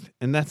yeast,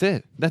 and that's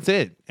it. That's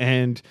it.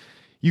 And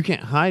you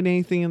can't hide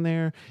anything in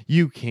there.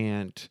 You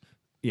can't,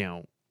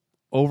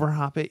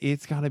 overhop it.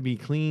 It's got to be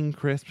clean,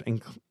 crisp,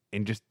 and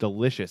just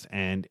delicious.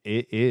 And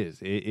it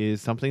is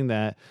something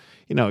that,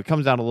 it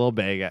comes out a little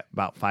big at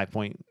about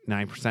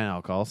 5.9%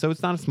 alcohol. So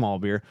it's not a small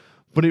beer,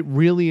 but it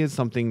really is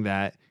something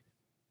that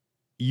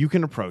you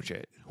can approach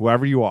it,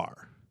 whoever you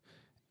are,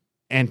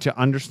 and to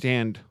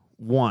understand,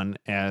 one,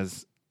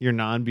 as your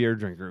non-beer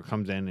drinker who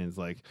comes in and is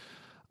like,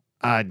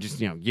 just,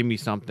 give me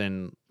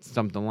something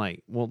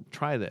light. Well,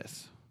 try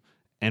this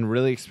and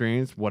really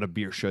experience what a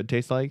beer should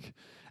taste like.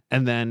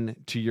 And then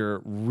to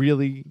your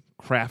really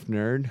craft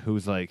nerd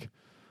who's like,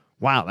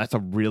 wow, that's a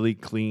really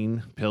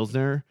clean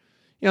Pilsner.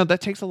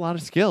 That takes a lot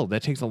of skill.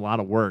 That takes a lot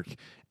of work.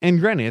 And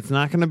granted, it's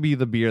not going to be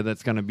the beer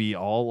that's going to be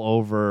all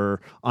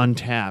over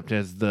Untapped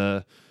as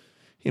the,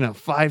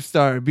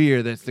 5-star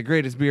beer that's the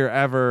greatest beer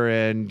ever,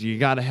 and you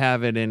got to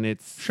have it in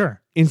its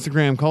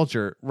Instagram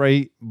culture,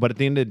 right? But at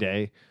the end of the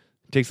day,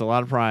 it takes a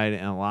lot of pride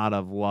and a lot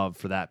of love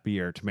for that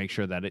beer to make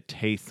sure that it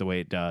tastes the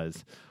way it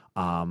does.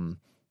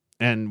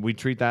 And we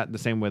treat that the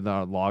same with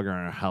our lager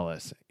and our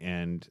Helles,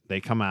 and they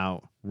come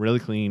out really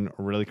clean,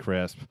 really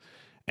crisp,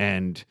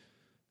 and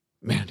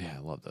man, yeah, I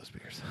love those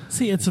beers.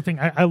 See, it's the thing.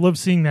 I love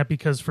seeing that,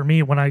 because for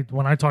me, when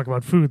I talk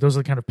about food, those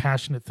are the kind of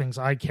passionate things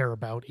I care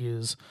about,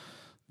 is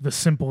the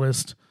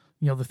simplest,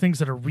 the things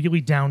that are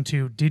really down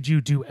to, did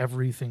you do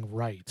everything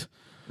right?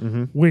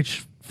 Mm-hmm.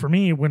 Which for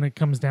me, when it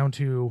comes down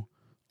to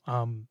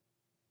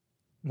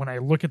when I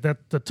look at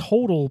the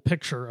total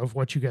picture of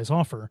what you guys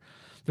offer,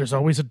 there's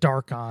always a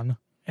dark on,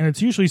 and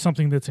it's usually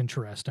something that's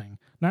interesting.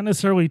 Not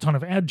necessarily a ton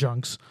of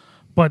adjuncts,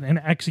 but an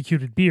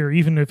executed beer,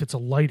 even if it's a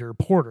lighter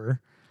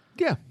porter.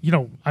 Yeah. You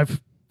know,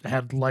 I've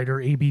had lighter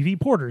ABV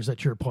porters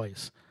at your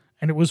place,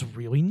 and it was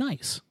really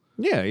nice.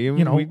 Yeah,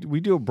 You know- we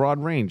do a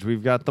broad range.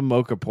 We've got the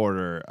mocha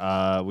porter.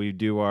 We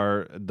do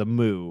the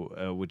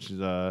moo, which is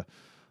a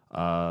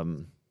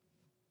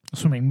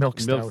Assuming milk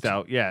milk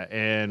stout. Yeah,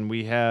 and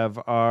we have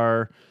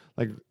our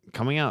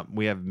coming up.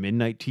 We have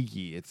Midnight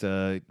Tiki. It's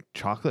a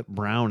chocolate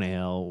brown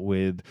ale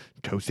with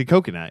toasted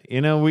coconut.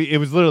 You know, it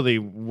was literally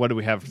what do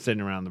we have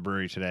sitting around the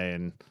brewery today,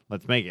 and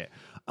let's make it.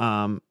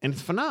 And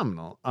it's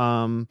phenomenal.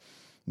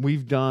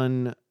 We've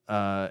done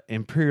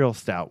Imperial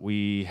Stout.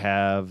 We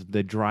have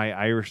the dry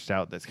Irish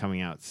Stout that's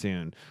coming out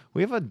soon.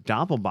 We have a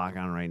Doppelbock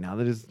on right now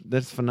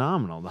that's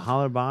phenomenal. The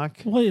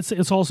Hollerbach. Well,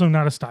 it's also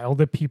not a style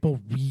that people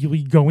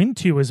really go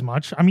into as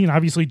much. I mean,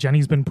 obviously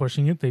Jenny's been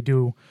pushing it. They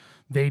do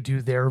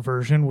their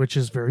version, which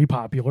is very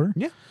popular.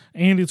 Yeah.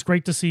 And it's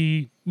great to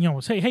see,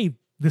 say, hey,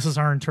 this is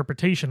our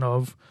interpretation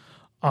of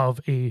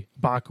a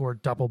Bach or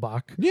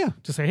Doppelbock. Yeah.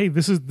 To say, hey,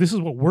 this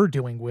is what we're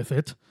doing with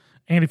it.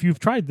 And if you've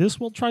tried this,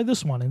 we'll try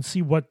this one and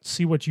see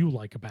what you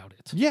like about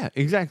it. Yeah,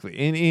 exactly.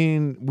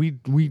 And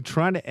we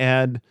try to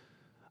add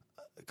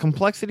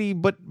complexity,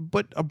 but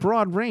a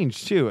broad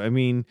range too. I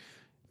mean,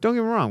 don't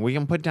get me wrong.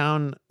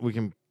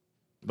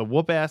 The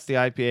whoop ass the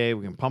IPA.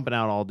 We can pump it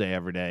out all day,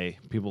 every day.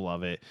 People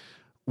love it.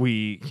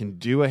 We can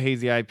do a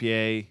hazy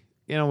IPA.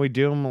 You know, we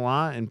do them a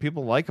lot, and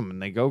people like them,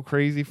 and they go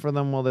crazy for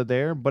them while they're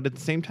there. But at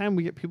the same time,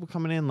 we get people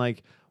coming in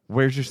like,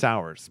 where's your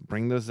sours?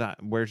 Bring those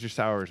out. Where's your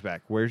sours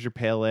back? Where's your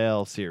pale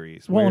ale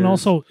series? Well, and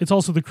also it's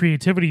also the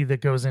creativity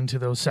that goes into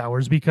those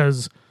sours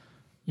because,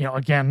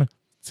 again,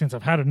 since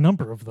I've had a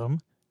number of them,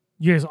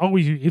 it's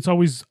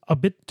always a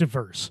bit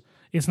diverse.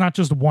 It's not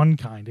just one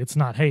kind. It's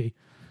not, hey,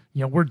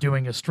 we're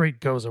doing a straight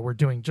goza. We're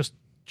doing just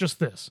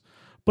this.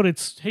 But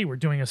it's, hey, we're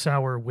doing a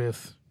sour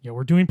with,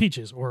 we're doing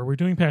peaches, or we're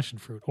doing passion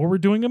fruit, or we're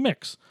doing a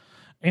mix.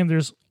 And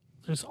there's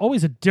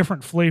always a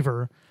different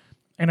flavor.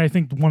 And I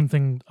think one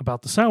thing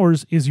about the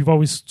sours is you've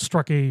always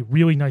struck a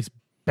really nice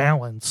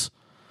balance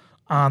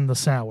on the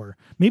sour.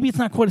 Maybe it's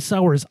not quite as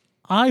sour as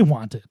I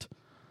want it,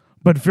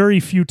 but very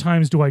few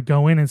times do I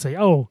go in and say,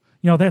 oh,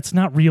 that's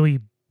not really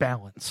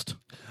balanced.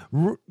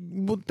 Well,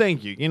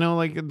 thank you.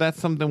 That's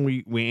something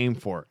we aim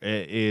for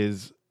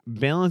is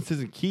balance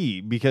is a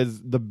key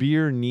because the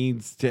beer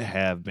needs to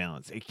have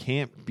balance. It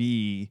can't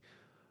be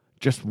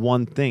just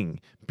one thing.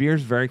 Beer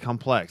is very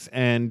complex.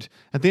 And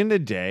at the end of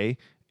the day,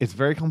 it's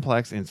very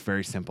complex and it's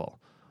very simple,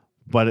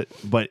 but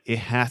it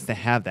has to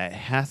have that. It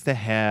has to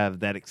have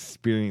that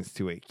experience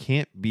to it. It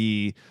can't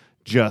be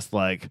just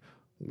like,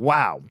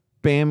 wow,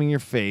 bam in your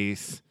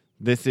face.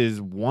 This is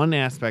one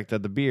aspect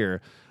of the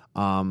beer.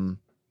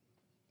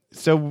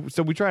 So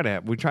we try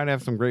to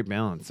have some great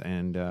balance,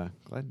 and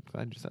glad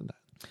you said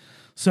that.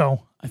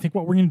 So I think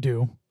what we're going to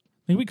do,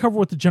 I think we cover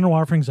what the general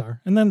offerings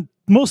are, and then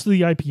most of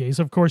the IPAs,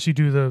 of course, you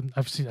do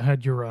I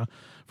had your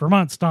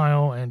Vermont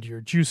style and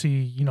your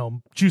juicy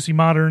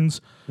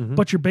moderns,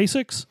 but your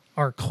basics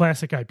are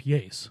classic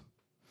IPAs.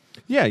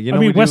 Yeah,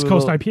 West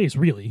Coast IPAs,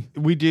 really.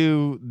 We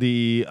do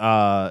the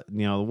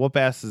the Whoop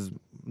Ass is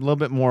a little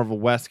bit more of a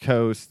West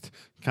Coast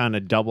kind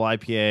of double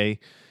IPA.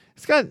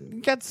 It's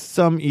got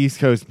some East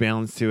Coast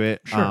balance to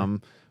it. Sure.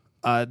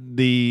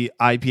 The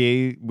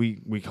IPA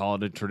we call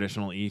it a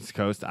traditional East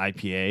Coast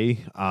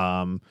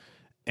IPA.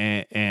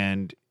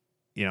 And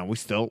we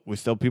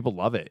still people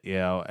love it,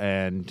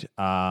 and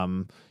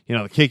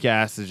the Kick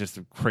Ass is just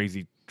a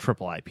crazy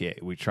triple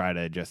IPA. We try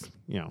to just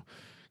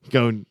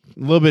go a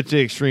little bit to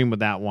the extreme with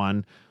that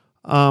one.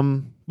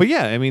 But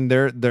yeah, I mean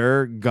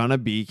they're gonna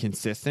be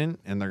consistent,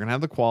 and they're gonna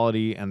have the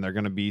quality, and they're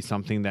gonna be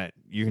something that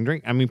you can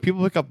drink. I mean,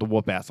 people pick up the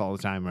Whoop Ass all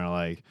the time and are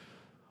like,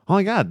 oh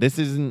my god, this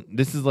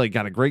is like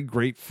got a great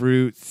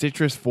grapefruit,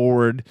 citrus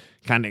forward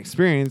kind of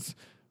experience,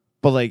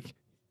 but like,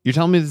 you're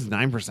telling me this is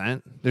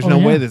 9%? There's no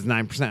way this is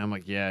 9%. I'm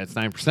like, yeah, it's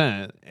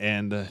 9%.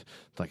 And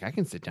it's like, I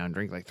can sit down and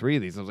drink like 3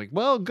 of these. I was like,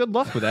 well, good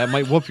luck with that. It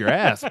might whoop your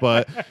ass.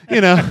 But,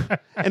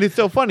 and it's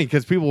so funny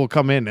because people will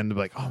come in and they'll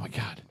be like, oh my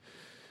God,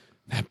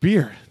 that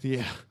beer.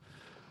 Yeah.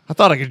 I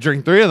thought I could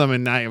drink 3 of them.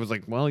 And I was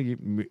like, well,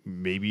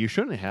 maybe you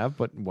shouldn't have,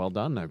 but well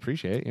done. I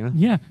appreciate it.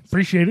 Yeah,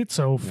 appreciate it.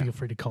 So feel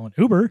free to call an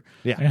Uber.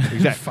 Yeah,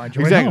 exactly. Find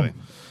your way home.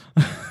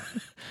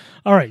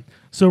 All right.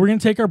 So we're going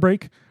to take our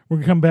break. We're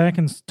going to come back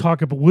and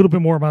talk a little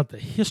bit more about the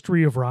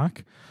history of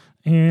rock,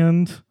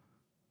 and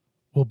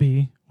we'll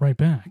be right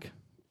back.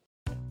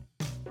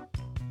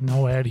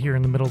 No ad here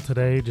in the middle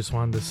today. Just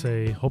wanted to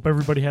say, hope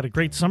everybody had a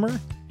great summer,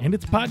 and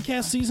it's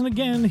podcast season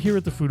again here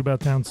at the Food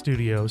About Town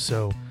studio,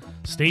 so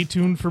stay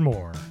tuned for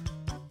more.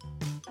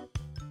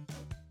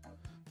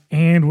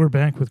 And we're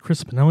back with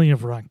Chris Spinelli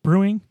of Rock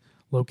Brewing,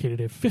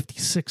 located at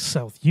 56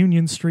 South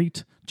Union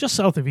Street, just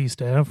south of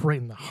East Ave, right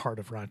in the heart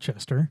of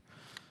Rochester.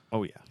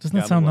 Oh, yeah. Doesn't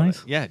that sound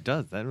nice? Yeah, it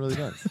does. That really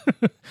does.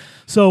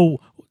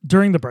 So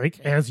during the break,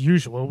 as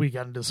usual, we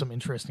got into some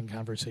interesting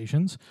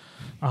conversations.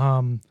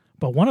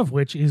 but one of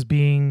which is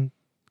being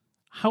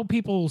how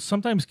people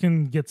sometimes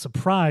can get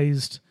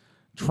surprised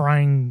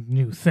trying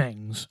new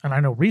things. And I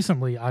know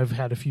recently I've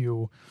had a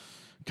few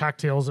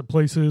cocktails at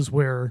places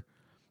where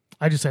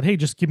I just said, hey,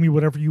 just give me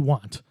whatever you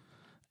want.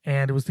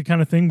 And it was the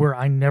kind of thing where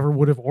I never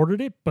would have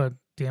ordered it, but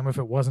damn if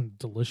it wasn't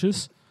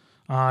delicious.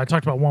 I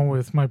talked about one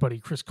with my buddy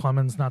Chris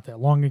Clemens not that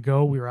long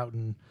ago. We were out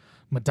in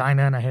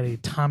Medina, and I had a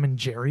Tom and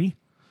Jerry,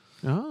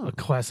 a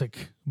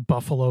classic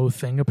Buffalo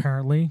thing,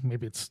 apparently.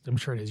 Maybe I'm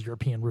sure it has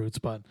European roots,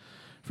 but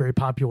very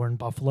popular in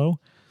Buffalo.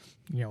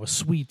 You know, a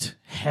sweet,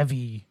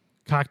 heavy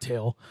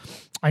cocktail.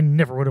 I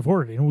never would have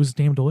ordered it. It was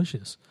damn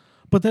delicious.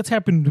 But that's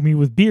happened to me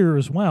with beer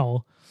as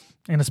well,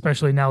 and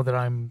especially now that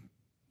I'm,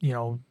 you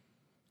know,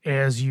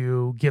 as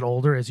you get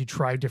older, as you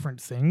try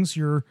different things,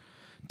 your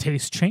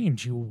tastes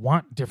change. You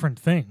want different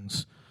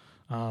things.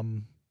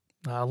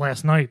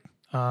 Last night,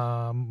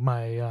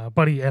 my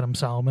buddy Adam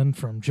Solomon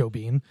from Joe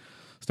Bean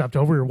stopped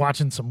over. We were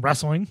watching some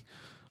wrestling,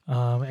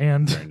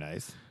 and Very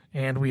nice.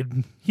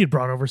 And he had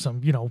brought over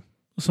some, you know,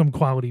 some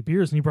quality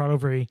beers, and he brought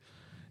over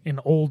an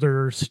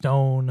older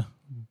Stone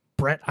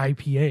Brett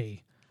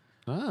IPA,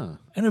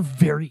 and a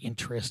very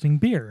interesting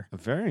beer. A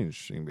very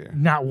interesting beer.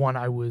 Not one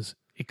I was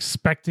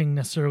expecting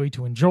necessarily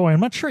to enjoy. I'm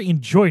not sure I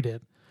enjoyed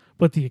it,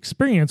 but the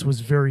experience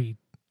was very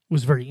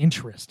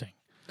interesting.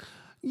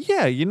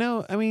 Yeah, you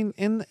know, I mean,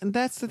 and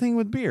that's the thing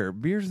with beer.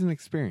 Beer's an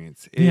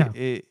experience.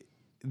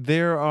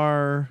 There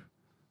are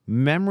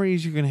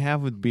memories you can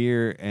have with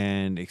beer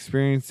and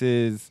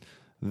experiences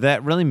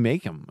that really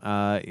make them.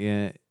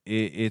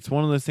 It's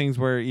one of those things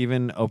where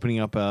even opening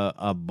up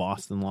a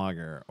Boston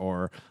Lager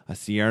or a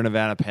Sierra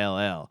Nevada Pale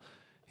Ale,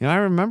 you know, I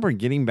remember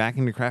getting back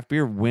into craft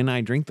beer when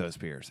I drink those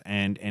beers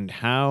and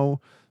how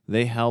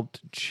they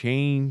helped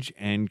change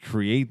and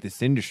create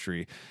this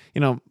industry.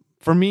 You know,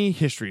 for me,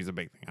 history is a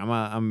big thing.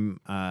 I'm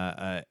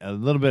a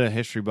little bit of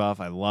history buff.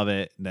 I love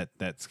it.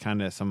 That's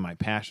kind of some of my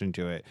passion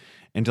to it.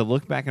 And to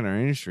look back at our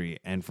industry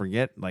and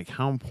forget like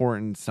how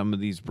important some of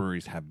these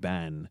breweries have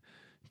been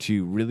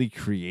to really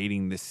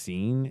creating this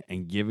scene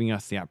and giving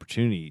us the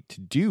opportunity to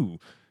do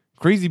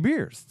crazy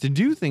beers, to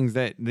do things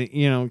that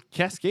you know,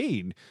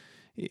 Cascade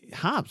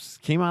hops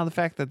came out of the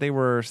fact that they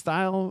were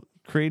style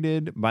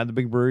created by the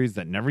big breweries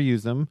that never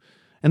use them,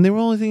 and they were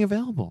the only thing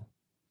available.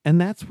 And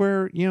that's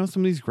where, you know,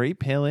 some of these great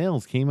pale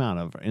ales came out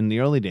of in the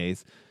early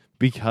days,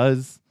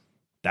 because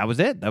that was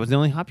it. That was the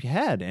only hop you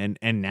had.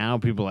 And now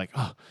people are like,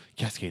 oh,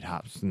 Cascade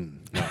hops.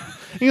 And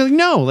you're like,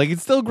 no, like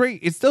it's still great.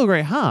 It's still a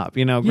great hop.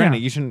 You know, granted,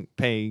 you shouldn't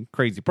pay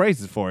crazy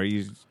prices for it.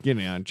 You get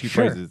it on cheap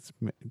prices,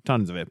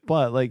 tons of it.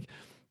 But like,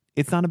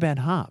 it's not a bad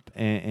hop.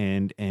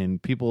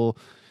 And people,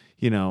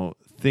 you know,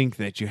 think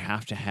that you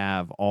have to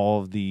have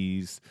all of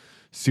these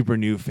super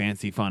new,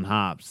 fancy, fun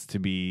hops to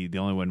be the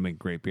only one to make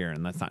great beer.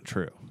 And that's not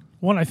true.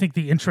 One, I think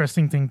the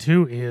interesting thing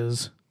too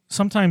is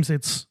sometimes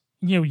it's,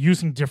 you know,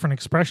 using different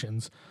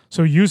expressions.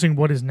 So using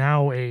what is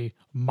now a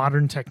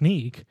modern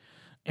technique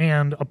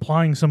and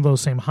applying some of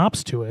those same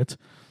hops to it,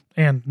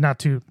 and not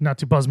to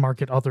buzz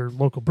market other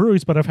local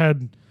breweries, but I've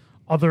had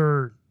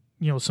other,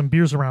 you know, some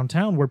beers around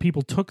town where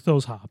people took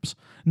those hops,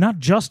 not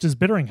just as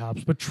bittering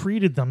hops, but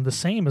treated them the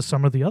same as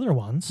some of the other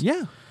ones.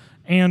 Yeah.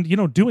 And, you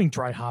know, doing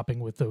dry hopping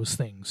with those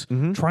things,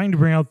 trying to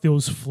bring out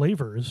those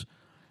flavors.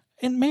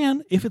 And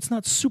man, if it's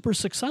not super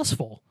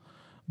successful,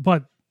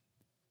 but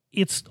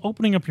it's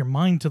opening up your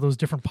mind to those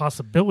different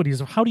possibilities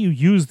of how do you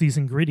use these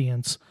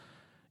ingredients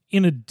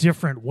in a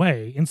different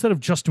way instead of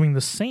just doing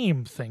the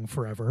same thing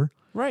forever.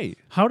 Right.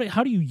 How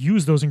do you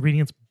use those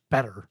ingredients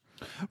better?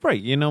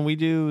 Right. You know, we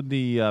do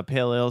the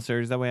pale ale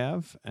series that we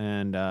have,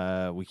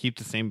 and we keep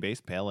the same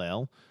base pale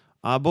ale,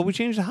 but we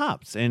change the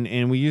hops,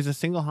 and we use a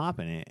single hop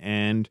in it.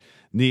 And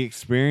the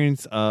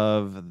experience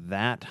of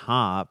that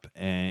hop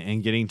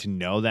and getting to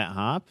know that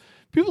hop,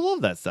 people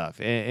love that stuff,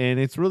 and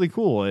it's really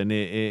cool, and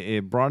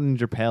it broadens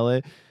your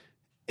palate.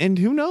 And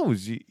who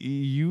knows?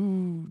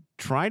 You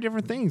try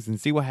different things and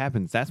see what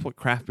happens. That's what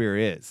craft beer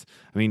is.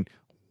 I mean,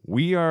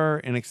 we are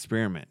an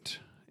experiment.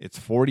 It's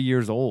 40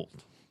 years old.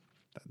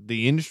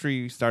 The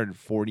industry started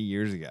 40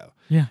 years ago.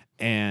 Yeah.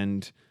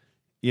 And,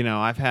 you know,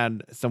 I've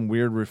had some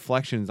weird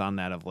reflections on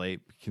that of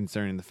late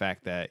concerning the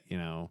fact that, you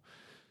know,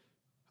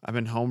 I've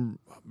been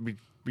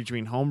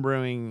between home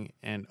brewing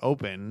and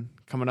open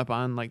coming up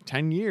on like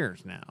 10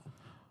 years now,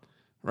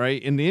 right,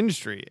 in the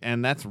industry.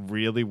 And that's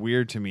really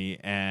weird to me.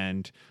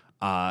 And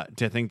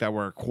to think that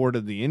we're a quarter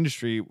of the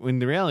industry, when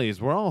the reality is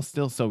we're all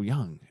still so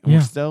young. And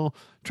we're still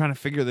trying to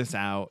figure this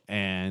out.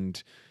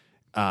 And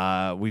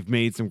we've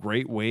made some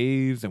great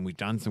waves and we've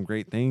done some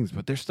great things,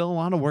 but there's still a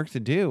lot of work to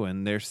do.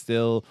 And there's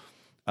still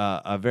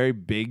a very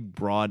big,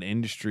 broad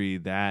industry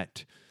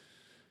that,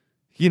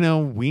 you know,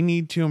 we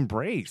need to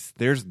embrace.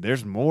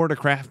 There's more to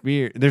craft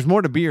beer. There's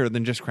more to beer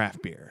than just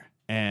craft beer.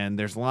 And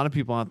there's a lot of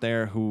people out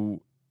there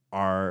who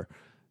are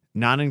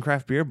not in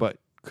craft beer, but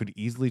could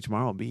easily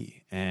tomorrow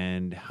be.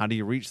 And how do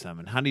you reach them?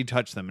 And how do you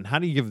touch them? And how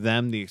do you give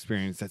them the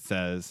experience that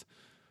says,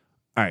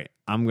 all right,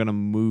 I'm going to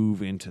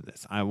move into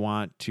this. I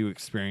want to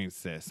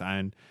experience this.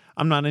 And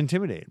I'm not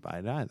intimidated by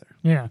it either.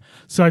 Yeah.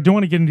 So I don't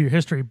want to get into your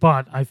history,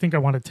 but I think I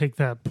want to take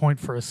that point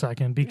for a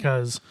second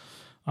because,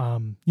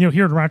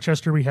 here in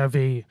Rochester, we have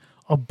a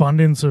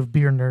abundance of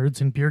beer nerds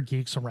and beer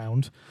geeks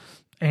around.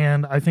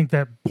 And I think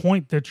that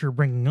point that you're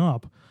bringing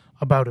up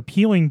about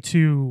appealing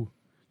to,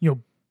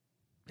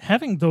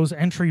 having those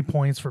entry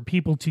points for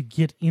people to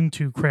get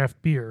into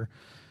craft beer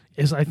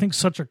is, I think,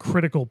 such a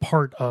critical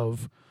part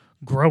of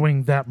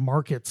growing that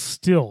market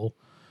still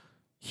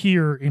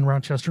here in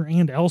Rochester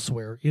and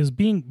elsewhere, is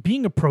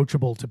being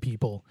approachable to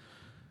people.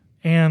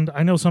 And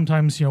I know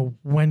sometimes,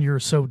 when you're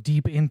so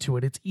deep into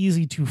it, it's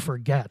easy to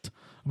forget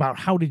about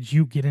how did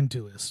you get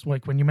into this.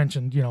 Like when you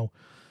mentioned,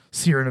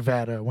 Sierra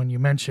Nevada, when you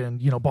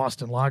mentioned,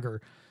 Boston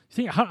Lager,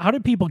 think how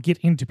did people get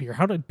into beer?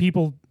 How did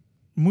people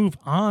move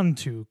on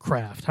to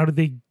craft? How did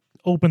they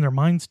open their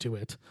minds to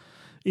it?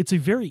 It's a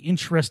very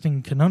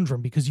interesting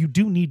conundrum because you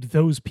do need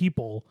those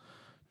people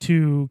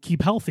to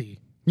keep healthy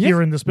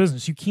here in this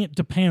business. You can't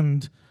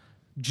depend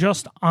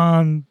just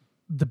on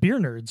the beer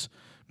nerds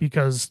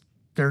because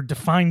they're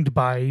defined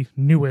by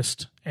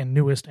newest and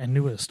newest and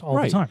newest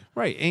all the time.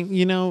 Right. And,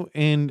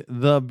 in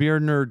the beer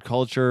nerd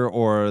culture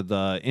or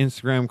the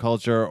Instagram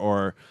culture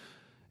or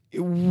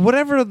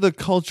whatever the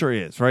culture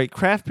is, right?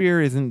 Craft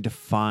beer isn't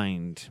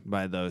defined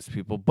by those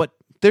people, but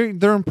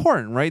they're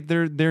important, right?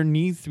 There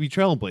needs to be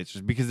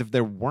trailblazers because if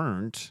there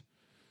weren't,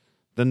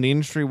 then the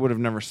industry would have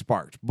never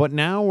sparked. But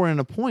now we're in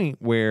a point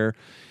where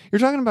you're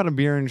talking about a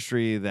beer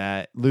industry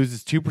that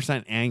loses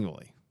 2%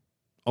 annually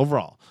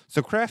overall.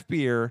 So craft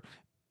beer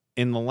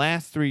in the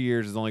last 3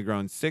 years has only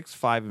grown 6,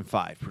 5, and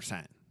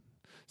 5%.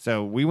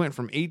 So we went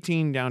from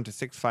 18 down to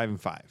 6, 5,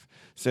 and 5.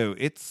 So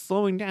it's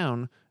slowing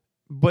down,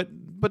 but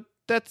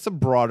that's a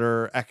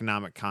broader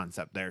economic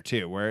concept there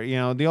too, where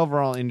the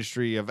overall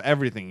industry of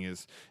everything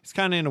is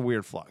kind of in a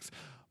weird flux.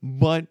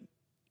 But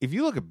if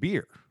you look at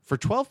beer for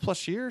 12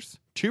 plus years,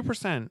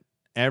 2%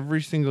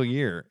 every single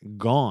year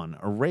gone,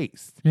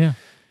 erased. Yeah.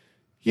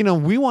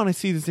 We want to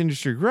see this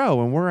industry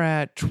grow, and we're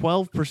at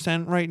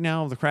 12% right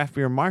now of the craft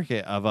beer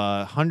market of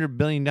a $100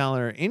 billion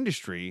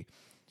industry.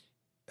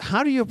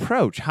 How do you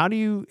approach? How do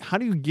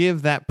you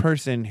give that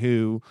person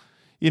who,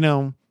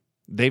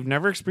 they've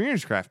never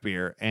experienced craft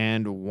beer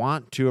and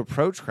want to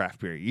approach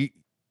craft beer?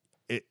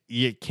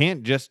 You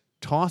can't just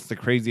toss the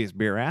craziest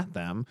beer at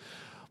them,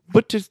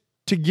 but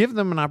to give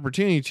them an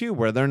opportunity too,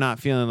 where they're not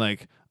feeling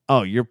like,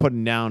 oh, you're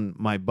putting down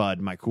my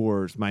Bud, my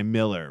Coors, my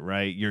Miller,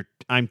 right?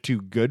 I'm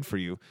too good for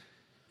you.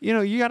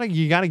 You gotta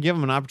give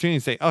them an opportunity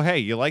to say, oh, hey,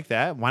 you like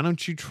that? Why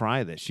don't you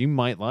try this? You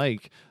might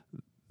like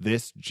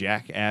this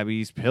Jack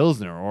Abbey's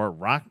Pilsner or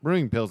Rock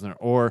Brewing Pilsner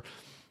or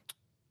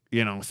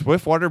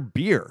Swiftwater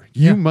beer.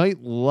 You might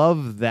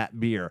love that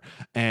beer.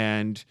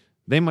 And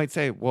they might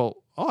say, well,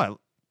 I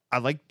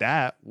like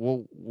that.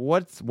 Well,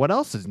 what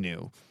else is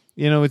new?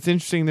 It's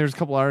interesting. There's a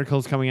couple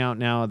articles coming out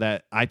now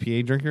that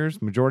IPA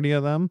drinkers, majority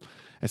of them,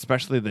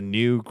 especially the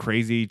new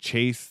crazy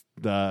Chase,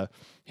 the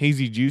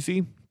Hazy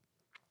Juicy,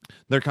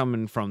 they're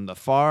coming from the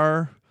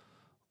far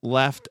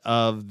left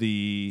of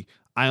the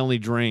I only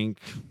drink,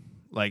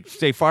 like,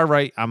 say far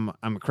right, I'm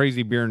a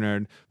crazy beer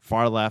nerd.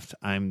 Far left,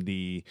 I'm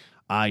the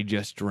I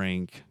just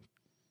drink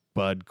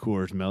Bud,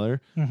 Coors,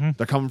 Miller. Mm-hmm.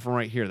 They're coming from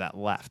right here,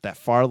 that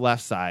far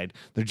left side.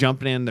 They're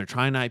jumping in, they're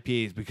trying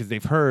IPAs because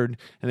they've heard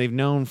and they've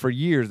known for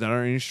years that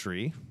our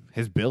industry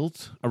has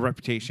built a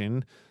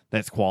reputation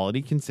that's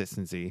quality,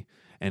 consistency,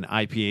 and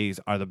IPAs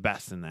are the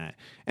best in that.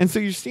 And so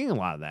you're seeing a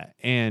lot of that.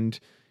 And,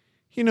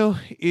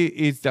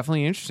 it's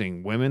definitely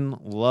interesting. Women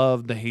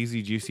love the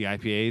hazy, juicy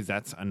IPAs.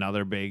 That's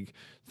another big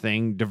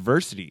thing.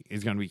 Diversity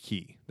is going to be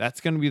key.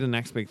 That's going to be the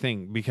next big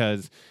thing,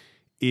 because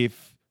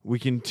if we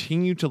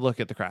continue to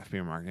look at the craft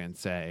beer market and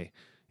say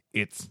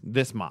it's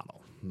this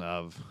model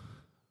of,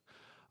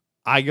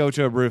 I go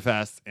to a brew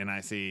fest and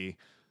I see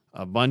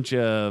a bunch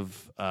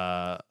of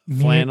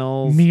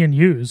flannels, me and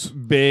yous,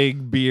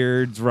 big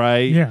beards,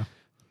 right? Yeah,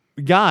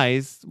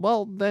 guys.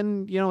 Well,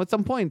 then at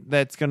some point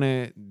that's got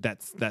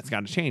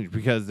to change,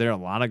 because there are a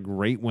lot of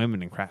great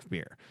women in craft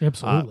beer.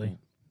 Absolutely.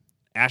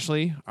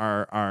 Ashley,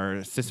 our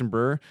assistant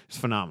brewer, is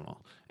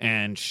phenomenal,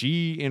 and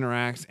she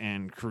interacts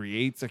and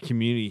creates a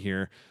community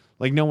here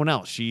like no one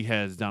else. She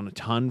has done a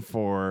ton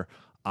for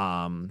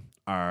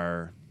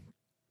our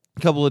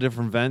couple of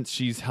different events.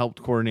 She's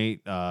helped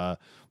coordinate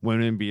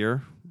Women in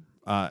Beer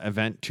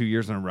event 2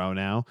 years in a row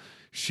now.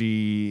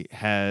 She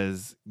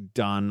has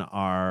done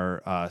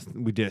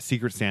we did a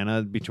Secret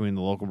Santa between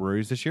the local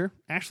breweries this year.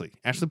 Ashley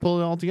pulled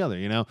it all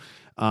together,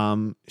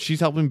 She's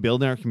helping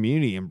build our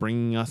community and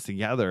bringing us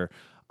together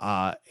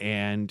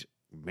and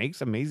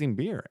makes amazing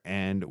beer.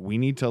 And we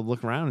need to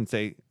look around and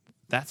say,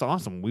 that's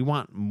awesome. We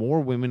want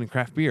more women in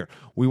craft beer.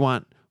 We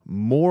want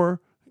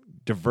more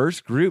diverse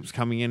groups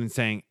coming in and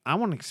saying, I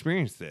want to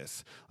experience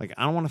this. Like,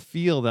 I don't want to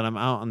feel that I'm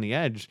out on the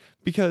edge,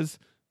 because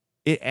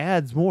it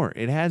adds more.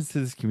 It adds to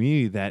this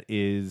community that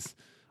is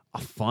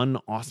a fun,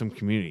 awesome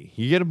community.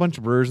 You get a bunch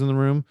of brewers in the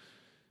room,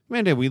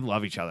 man, dude, we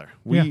love each other.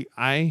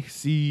 I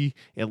see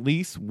at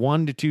least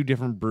 1 to 2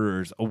 different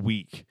brewers a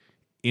week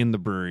in the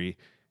brewery,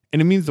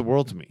 and it means the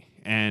world to me.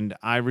 And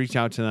I reach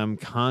out to them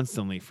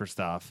constantly for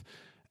stuff.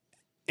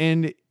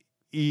 And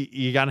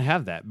you got to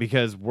have that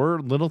because we're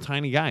little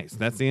tiny guys.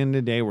 That's the end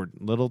of the day. We're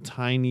little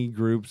tiny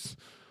groups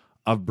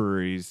of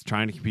breweries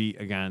trying to compete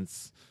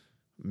against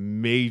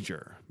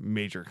major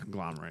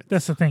conglomerates.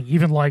 That's the thing.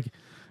 Even like,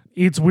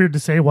 it's weird to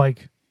say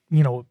like,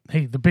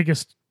 hey, the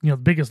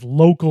biggest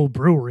local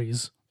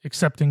breweries,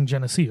 excepting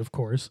Genesee, of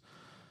course,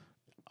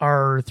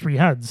 are Three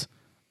Heads,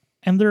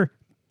 and they're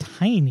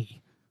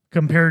tiny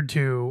compared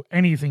to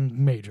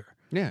anything major.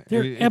 Yeah,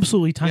 they're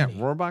absolutely tiny. Yeah,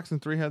 Rohrbox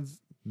and Three Heads,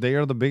 they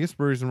are the biggest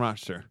breweries in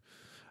Rochester,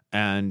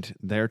 and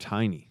they're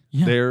tiny.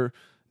 Yeah. They're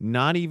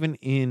not even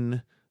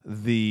in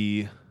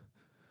the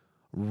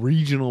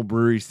regional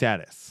brewery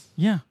status.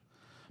 Yeah,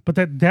 but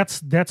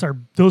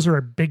those are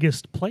our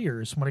biggest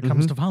players when it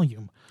comes to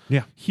volume.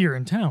 Yeah, here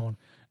in town,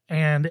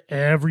 and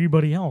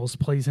everybody else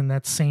plays in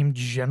that same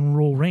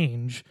general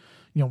range.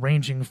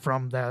 Ranging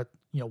from that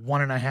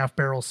 1.5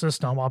 barrel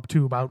system up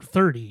to about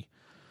 30.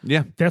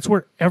 Yeah, that's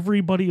where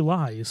everybody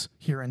lies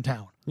here in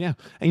town. Yeah,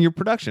 and your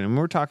production, and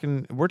we're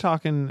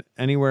talking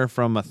anywhere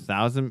from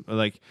 1,000.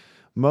 Like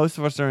most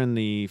of us are in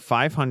the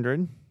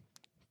 500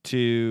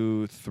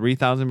 to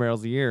 3,000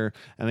 barrels a year,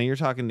 and then you're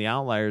talking the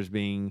outliers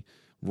being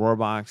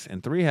Rohrbox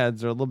and Three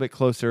Heads are a little bit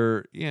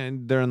closer.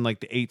 They're in like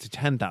the 8,000 to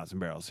 10,000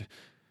 barrels,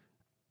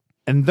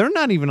 and they're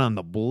not even on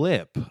the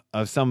blip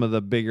of some of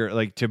the bigger.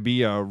 Like to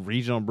be a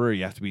regional brewery,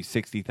 you have to be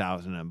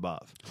 60,000 and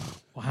above.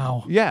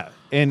 Wow. Yeah,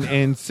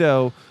 and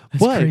so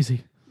that's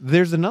crazy.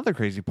 There's another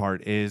crazy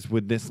part is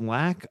with this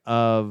lack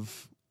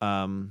of,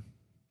 brand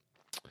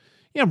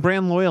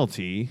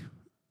loyalty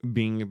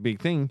being a big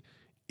thing.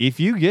 If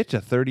you get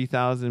to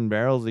 30,000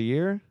 barrels a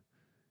year,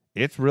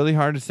 it's really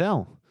hard to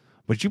sell.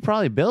 But you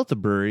probably built a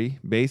brewery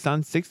based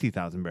on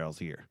 60,000 barrels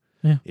a year.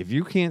 Yeah. If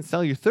you can't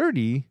sell your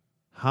 30,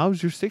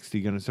 how's your 60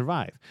 going to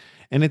survive?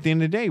 And at the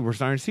end of the day, we're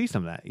starting to see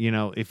some of that.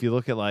 If you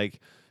look at like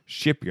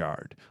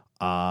Shipyard,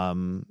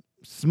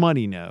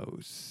 Smutty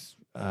Nose,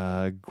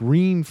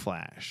 Green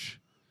Flash,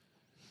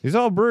 these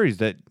are all breweries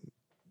that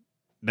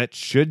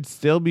should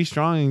still be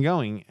strong and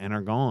going and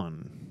are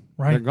gone.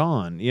 Right. They're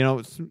gone.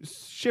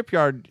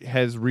 Shipyard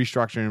has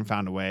restructured and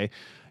found a way.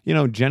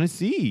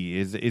 Genesee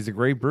is a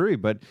great brewery,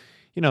 but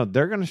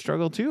they're going to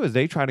struggle too as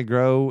they try to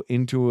grow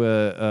into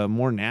a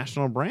more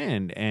national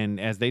brand. And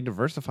as they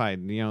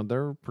diversified,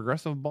 their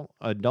progressive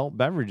adult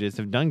beverages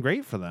have done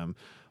great for them.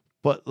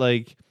 But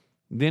like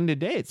at the end of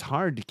the day, it's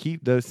hard to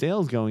keep those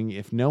sales going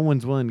if no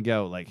one's willing to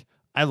go like,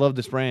 I love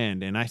this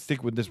brand and I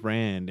stick with this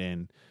brand.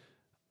 And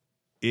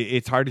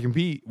it's hard to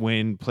compete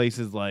when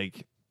places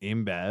like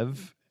InBev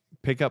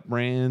pick up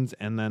brands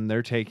and then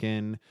they're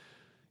taking,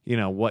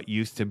 what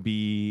used to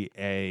be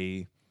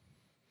a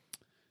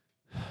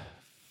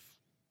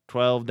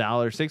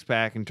 $12 six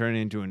pack and turn it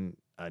into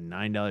a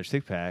 $9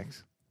 six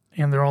packs.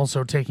 And they're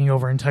also taking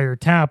over entire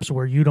taps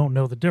where you don't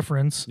know the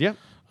difference. Yep.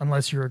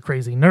 Unless you're a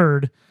crazy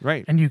nerd.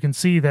 Right. And you can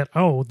see that,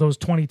 those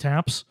 20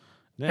 taps,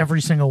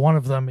 every single one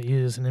of them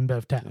is an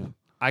InBev tap. Yeah.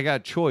 I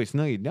got choice.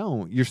 No, you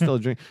don't. You're still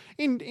drinking.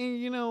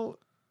 And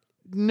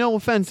no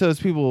offense to those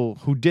people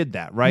who did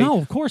that, right? No,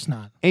 of course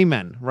not.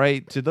 Amen,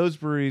 right? To those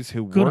breweries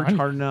who worked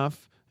hard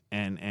enough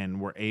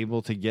and were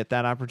able to get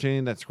that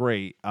opportunity, that's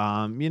great.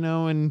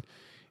 And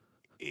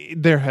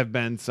there have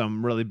been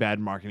some really bad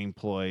marketing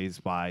ploys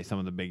by some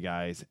of the big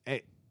guys.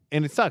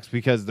 And it sucks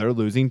because they're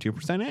losing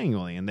 2%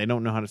 annually, and they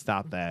don't know how to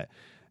stop that.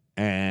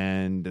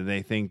 And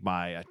they think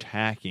by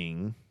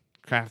attacking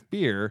craft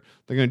beer,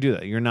 they're going to do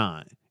that. You're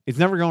not. It's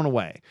never going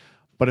away.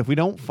 But if we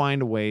don't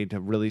find a way to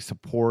really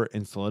support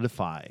and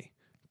solidify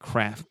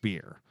craft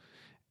beer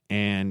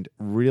and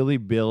really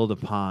build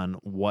upon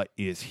what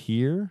is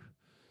here,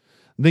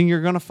 then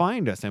you're going to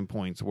find us in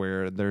points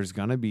where there's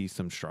going to be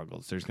some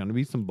struggles. There's going to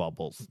be some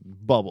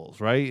bubbles,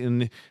 right?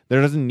 And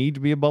there doesn't need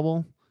to be a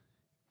bubble.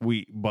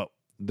 But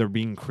they're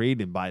being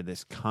created by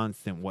this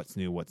constant what's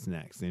new, what's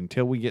next. And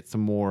until we get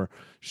some more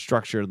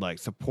structured like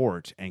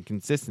support and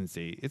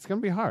consistency, it's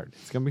going to be hard.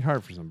 It's going to be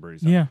hard for some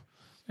breweries. Yeah.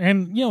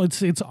 And,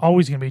 it's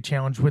always going to be a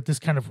challenge with this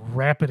kind of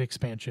rapid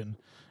expansion.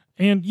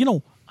 And,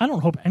 I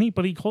don't hope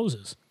anybody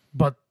closes.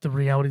 But the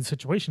reality of the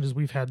situation is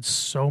we've had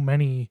so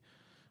many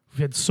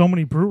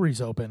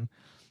breweries open.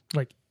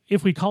 Like,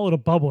 if we call it a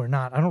bubble or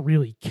not, I don't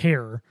really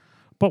care.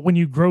 But when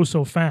you grow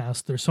so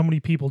fast, there's so many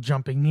people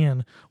jumping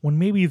in when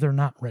maybe they're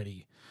not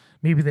ready.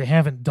 Maybe they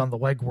haven't done the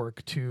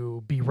legwork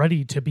to be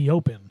ready to be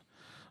open.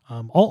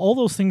 All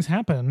those things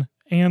happen.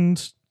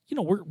 And,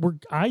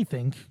 I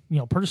think,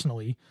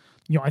 personally,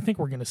 I think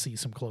we're going to see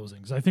some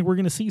closings. I think we're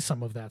going to see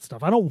some of that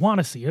stuff. I don't want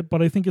to see it,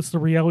 but I think it's the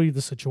reality of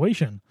the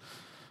situation.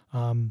 I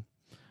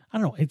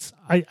don't know.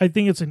 I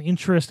think it's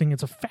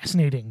it's a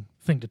fascinating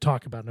thing to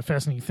talk about and a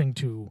fascinating thing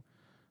to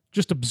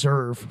just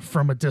observe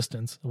from a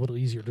distance. A little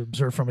easier to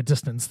observe from a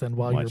distance than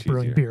while you're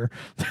brewing beer.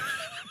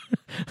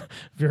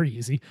 Very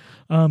easy.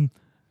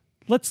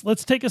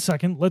 Let's take a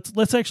second.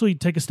 Let's actually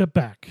take a step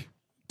back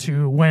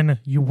to when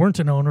you weren't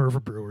an owner of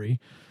a brewery,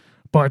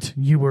 but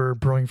you were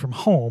brewing from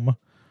home.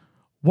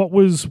 what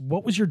was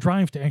your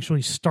drive to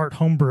actually start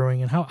home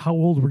brewing, and how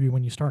old were you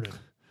when you started?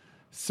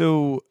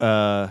 So,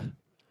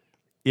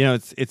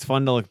 it's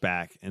fun to look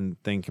back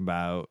and think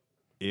about.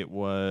 It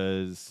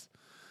was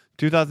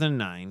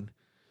 2009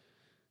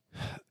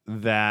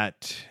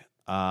 that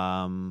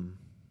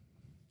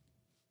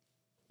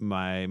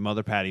my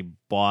mother Patty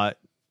bought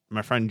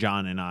my friend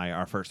John and I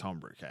our first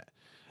homebrew kit.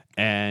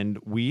 And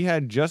we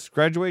had just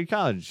graduated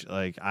college.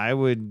 Like, I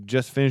would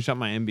just finish up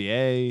my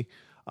MBA.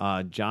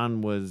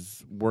 John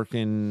was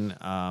working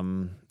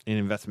in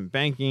investment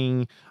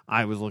banking.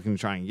 I was looking to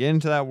try and get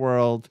into that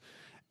world.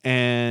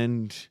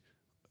 And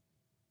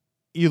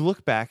you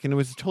look back, and it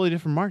was a totally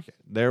different market.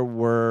 There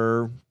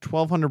were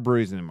 1,200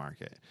 breweries in the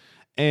market.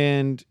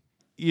 And,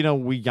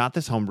 we got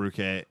this homebrew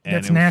kit. And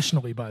That's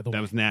nationally, by the way.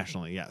 That was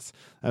nationally, yes.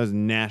 That was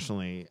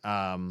nationally.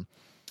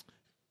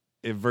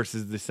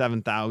 Versus the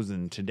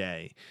 7,000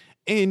 today.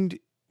 And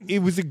it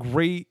was a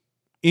great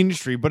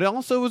industry, but it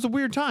also was a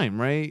weird time,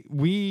 right?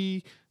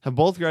 We have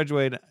both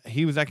graduated.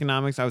 He was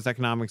economics, I was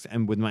economics,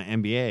 and with my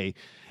MBA.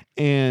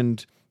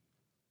 And,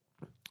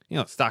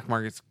 stock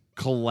market's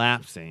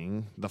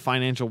collapsing. The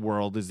financial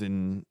world is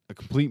in a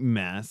complete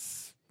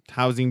mess.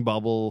 Housing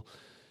bubble.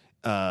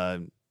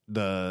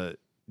 The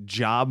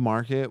job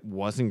market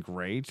wasn't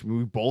great.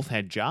 We both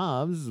had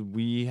jobs.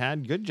 We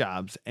had good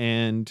jobs.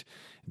 And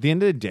at the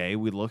end of the day,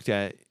 we looked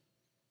at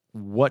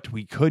what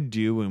we could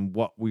do and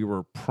what we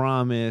were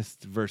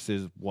promised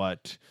versus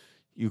what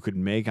you could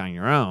make on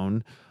your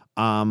own.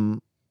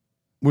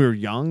 We were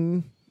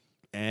young,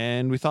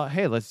 and we thought,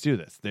 hey, let's do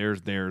this.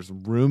 There's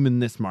room in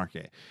this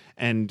market.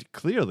 And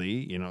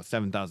clearly,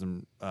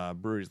 7,000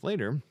 breweries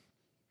later,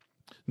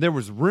 there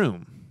was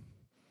room.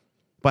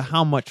 But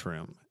how much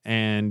room?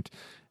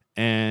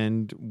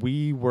 And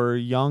we were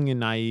young and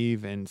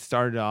naive and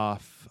started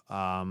off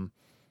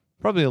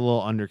probably a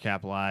little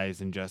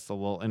undercapitalized and just a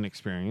little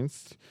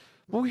inexperienced.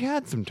 But we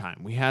had some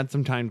time. We had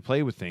some time to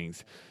play with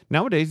things.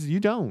 Nowadays, you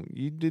don't.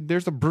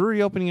 There's a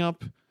brewery opening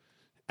up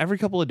every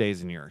couple of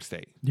days in New York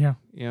State. Yeah.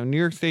 New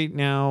York State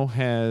now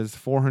has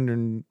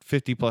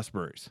 450 plus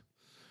breweries,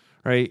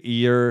 right?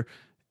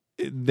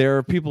 There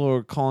are people who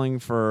are calling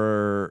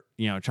for,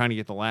 trying to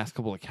get the last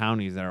couple of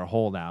counties that are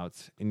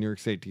holdouts in New York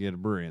State to get a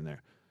brewery in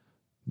there.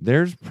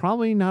 There's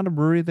probably not a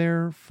brewery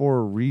there for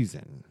a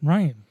reason.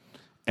 Right.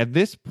 At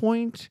this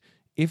point,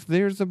 if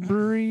there's a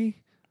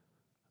brewery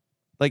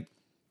like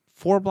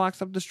 4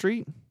 blocks up the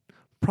street,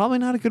 probably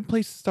not a good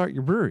place to start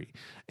your brewery.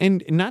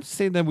 And not to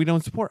say that we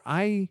don't support.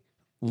 I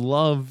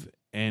love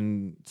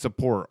and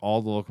support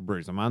all the local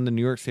breweries. I'm on the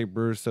New York State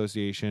Brewers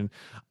Association.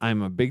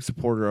 I'm a big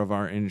supporter of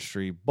our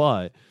industry,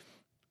 but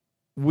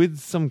with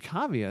some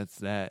caveats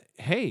that,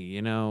 hey,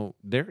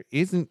 there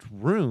isn't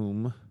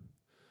room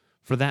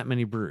for that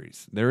many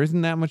breweries. There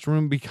isn't that much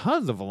room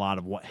because of a lot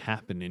of what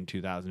happened in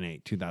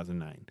 2008,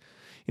 2009.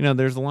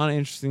 There's a lot of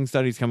interesting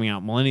studies coming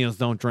out. Millennials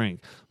don't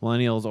drink.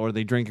 Millennials, or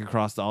they drink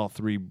across all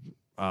 3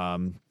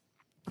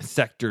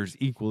 sectors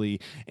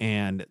equally,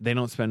 and they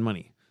don't spend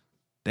money.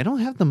 They don't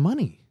have the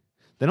money.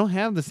 They don't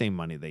have the same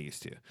money they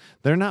used to.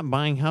 They're not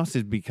buying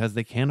houses because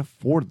they can't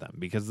afford them,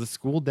 because the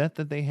school debt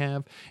that they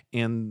have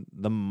and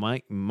the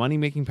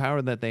money-making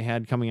power that they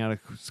had coming out of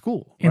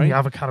school. And right? the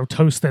avocado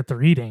toast that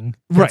they're eating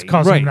that's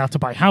causing them not to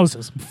buy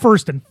houses,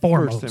 first and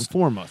foremost.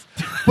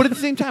 But at the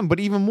same time,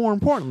 but even more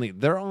importantly,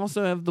 they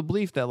also have the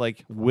belief that,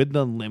 like, with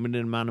the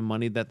limited amount of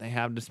money that they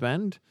have to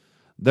spend,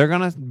 they're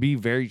going to be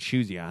very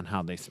choosy on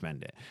how they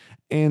spend it.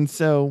 And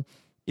so,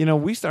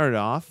 we started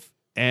off,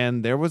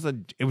 and it was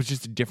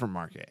just a different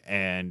market.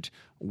 And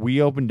we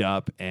opened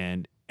up,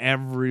 and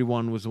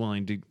everyone was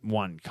willing to,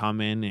 come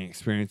in and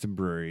experience a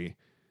brewery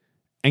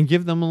and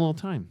give them a little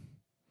time.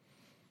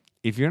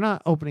 If you're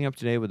not opening up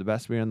today with the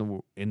best beer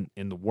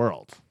in the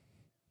world,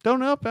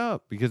 don't open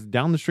up, because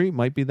down the street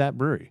might be that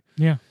brewery.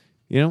 Yeah.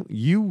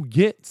 You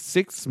get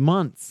 6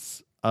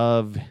 months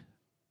of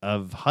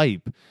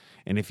hype,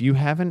 and if you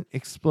haven't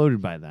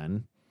exploded by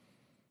then,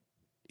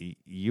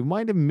 you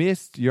might have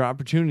missed your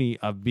opportunity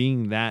of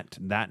being that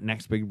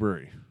next big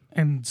brewery.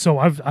 And so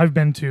I've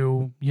been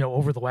to,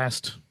 over the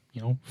last,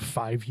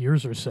 5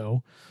 years or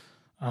so,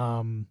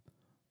 I've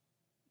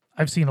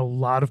seen a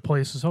lot of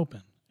places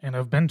open, and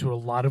I've been to a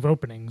lot of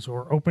openings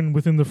or open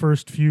within the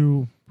first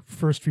few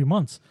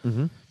months.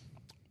 Mm-hmm.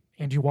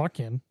 And you walk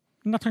in,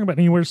 I'm not talking about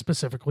anywhere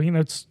specifically, and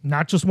it's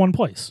not just one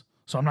place.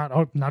 So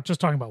I'm not just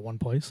talking about one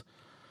place,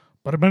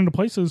 but I've been to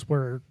places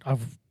where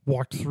I've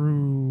walked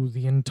through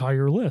the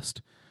entire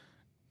list,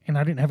 and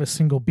I didn't have a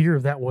single beer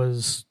that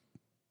was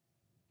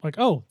like,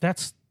 oh,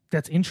 that's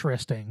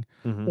interesting.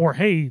 Mm-hmm. Or,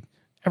 hey,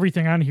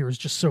 everything on here is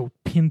just so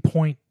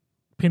pinpointly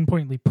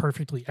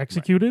perfectly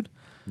executed.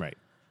 Right.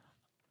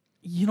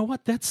 You know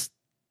what? That's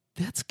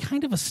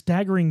kind of a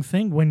staggering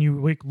thing when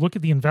you look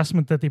at the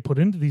investment that they put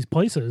into these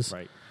places.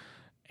 Right.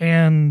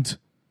 And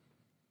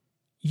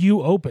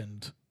you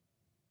opened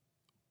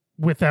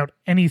without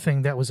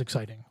anything that was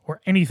exciting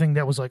or anything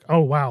that was like,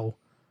 oh, wow.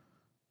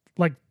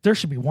 Like, there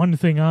should be one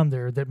thing on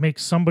there that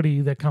makes somebody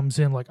that comes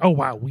in like, oh,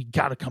 wow, we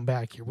got to come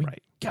back here. We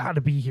got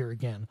to be here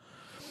again.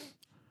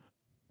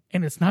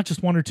 And it's not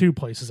just one or two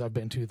places I've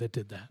been to that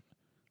did that.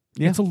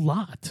 Yeah. It's a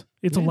lot.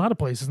 It's a lot of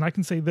places. And I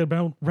can say that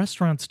about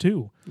restaurants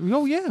too.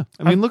 Oh, yeah.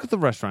 I mean, look at the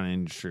restaurant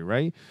industry,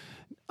 right?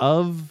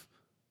 Of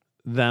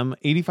them,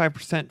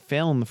 85%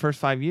 fail in the first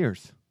 5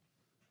 years.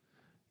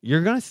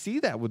 You're going to see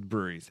that with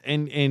breweries.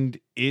 And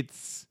it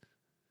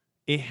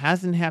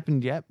hasn't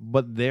happened yet,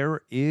 but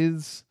there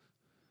is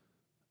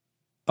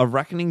a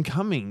reckoning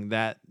coming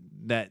that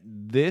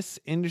this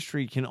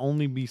industry can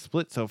only be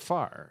split so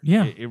far.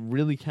 Yeah. It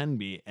really can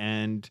be.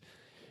 And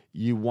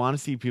you want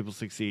to see people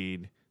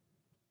succeed,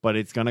 but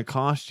it's going to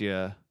cost you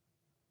a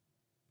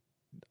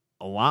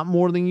lot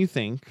more than you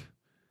think.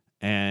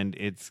 And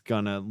it's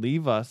going to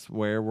leave us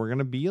where we're going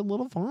to be a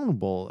little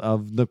vulnerable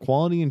of the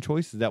quality and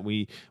choices that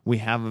we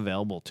have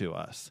available to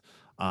us.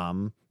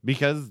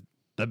 Because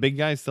the big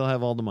guys still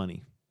have all the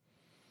money.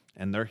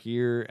 And they're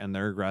here and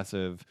they're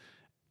aggressive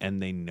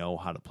and they know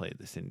how to play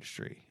this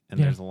industry. And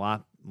there's a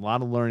lot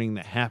of learning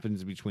that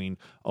happens between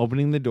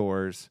opening the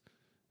doors,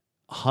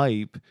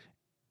 hype,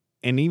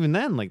 and even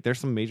then, like there's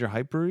some major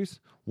hype breweries.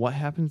 What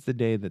happens the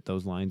day that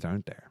those lines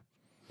aren't there?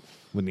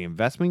 When the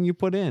investment you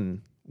put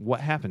in,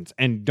 what happens?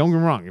 And don't get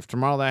me wrong, if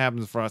tomorrow that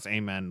happens for us,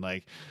 amen.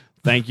 Like,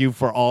 thank you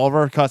for all of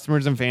our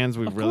customers and fans.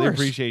 We really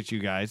appreciate you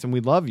guys, and we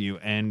love you,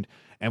 and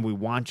we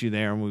want you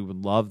there, and we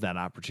would love that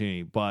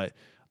opportunity. But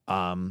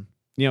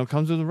it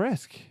comes with a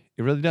risk.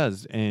 It really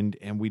does, and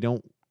we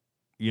don't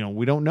know.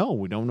 We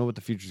don't know what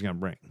the future's going to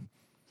bring.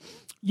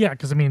 Yeah,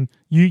 because I mean,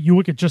 you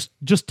look at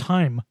just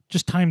time.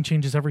 Just time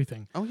changes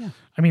everything. Oh yeah.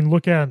 I mean,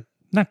 look at,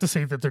 not to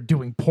say that they're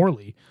doing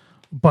poorly,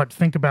 but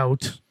think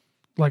about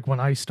like when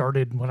I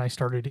started in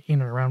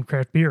and around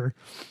craft beer.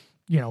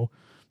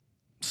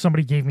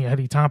 Somebody gave me a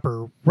heady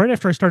topper right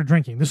after I started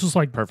drinking. This was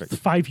like perfect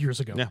 5 years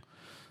ago. Yeah.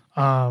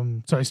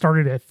 So I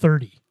started at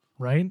 30,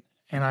 right?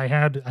 And I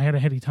had a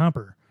heady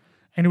topper,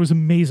 and it was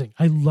amazing.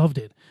 I loved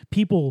it.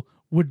 People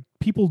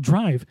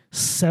drive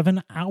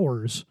 7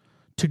 hours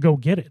to go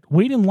get it.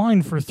 Wait in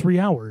line for 3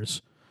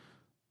 hours.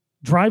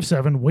 Drive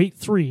 7, wait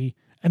 3,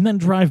 and then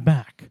drive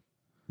back.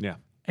 Yeah.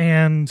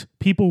 And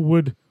people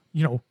would,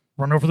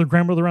 run over their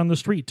grandmother on the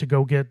street to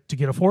go get a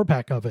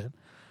 4-pack of it.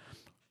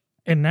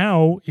 And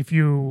now, if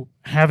you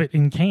have it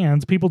in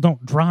cans, people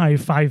don't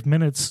drive 5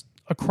 minutes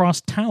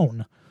across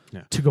town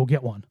to go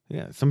get one.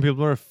 Yeah, some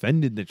people are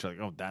offended that you're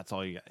like, oh, that's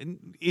all you got.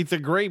 And it's a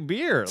great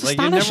beer. It's like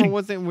astonishing. It never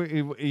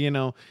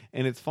wasn't,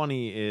 And it's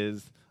funny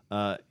is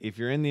if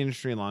you're in the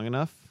industry long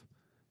enough,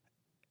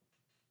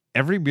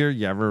 every beer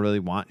you ever really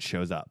want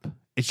shows up.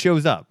 It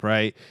shows up,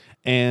 right?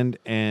 And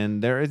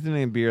there isn't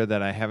a beer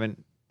that I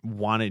haven't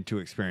wanted to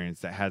experience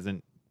that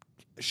hasn't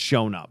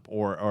shown up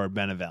or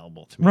been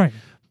available to me. Right.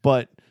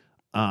 But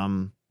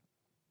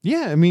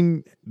I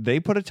mean, they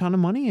put a ton of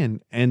money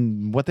in,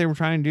 and what they were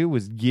trying to do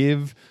was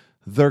give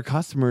their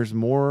customers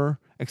more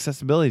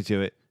accessibility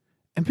to it,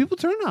 and people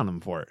turned on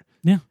them for it.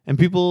 Yeah. And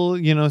people,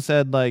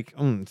 said like,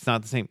 it's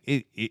not the same.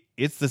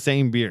 It's the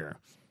same beer.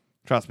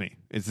 Trust me,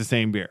 it's the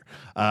same beer.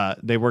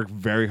 They work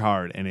very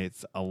hard, and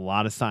it's a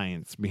lot of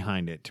science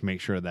behind it to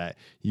make sure that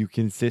you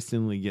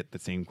consistently get the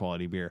same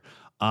quality beer.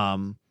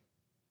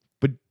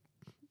 But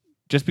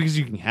just because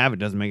you can have it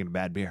doesn't make it a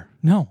bad beer.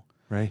 No.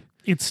 Right.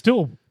 It's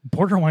still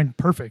borderline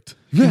perfect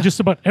in just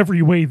about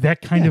every way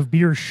that kind of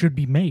beer should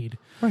be made.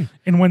 Right.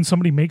 And when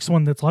somebody makes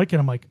one that's like it,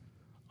 I'm like,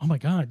 oh my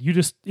God,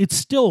 it's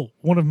still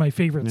one of my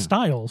favorite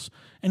styles.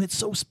 And it's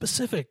so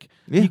specific.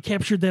 Yeah. You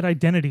captured that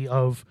identity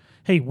of,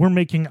 hey, we're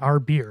making our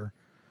beer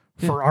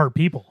for our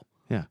people.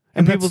 Yeah.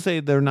 And people say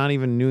they're not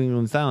even New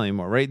England style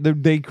anymore, right?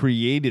 They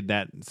created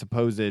that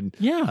supposed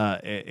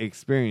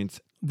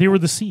experience. They were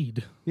the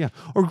seed. Yeah.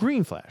 Or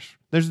Green Flash.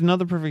 There's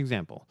another perfect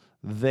example.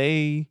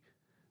 They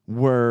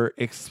were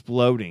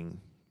exploding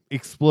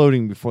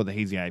before the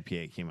Hazy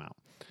IPA came out.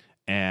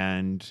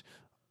 And,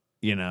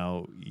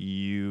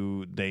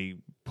 they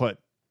put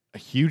a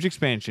huge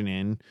expansion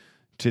in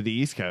to the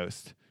East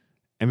Coast.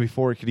 And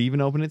before it could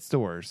even open its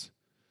doors,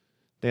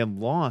 they had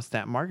lost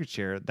that market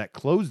share that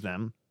closed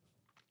them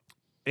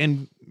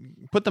and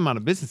put them out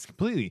of business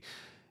completely.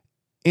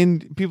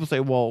 And people say,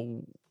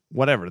 well,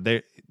 whatever.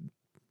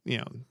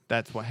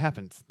 That's what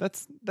happens.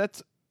 That's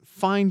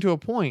fine to a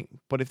point.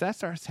 But if that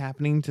starts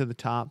happening to the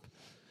top,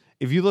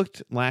 if you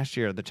looked last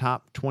year, the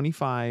top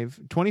 25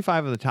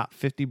 of the top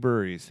 50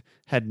 breweries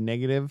had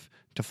negative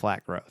to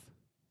flat growth.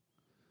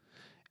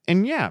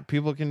 And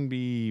people can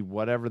be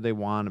whatever they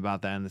want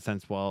about that in the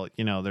sense, well,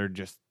 they're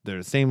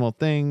the same old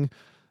thing.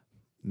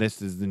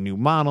 This is the new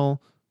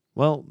model.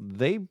 Well,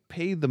 they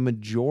pay the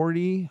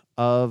majority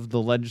of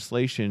the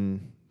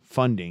legislation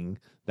funding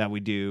that we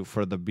do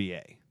for the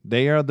BA.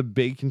 They are the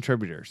big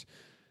contributors.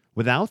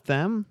 Without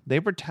them, they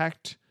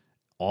protect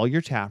all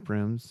your tap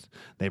rooms.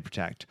 They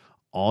protect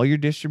all your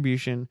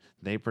distribution.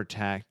 They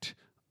protect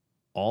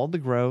all the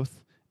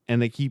growth,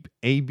 and they keep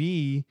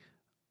AB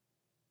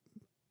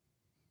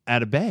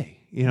at a bay.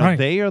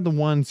 They are the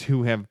ones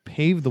who have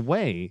paved the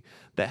way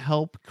that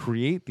help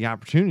create the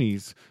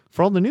opportunities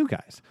for all the new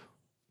guys.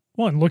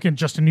 Well, and look at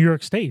just in New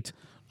York State.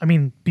 I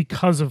mean,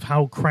 because of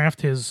how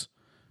craft has,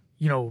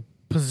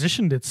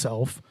 positioned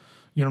itself,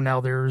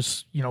 Now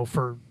there's,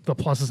 for the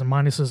pluses and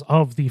minuses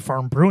of the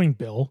farm brewing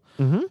bill,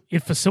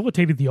 it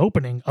facilitated the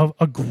opening of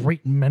a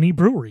great many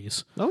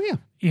breweries Oh, yeah.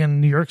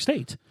 in New York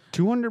State.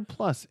 200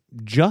 plus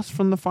just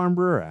from the Farm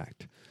Brewer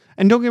Act.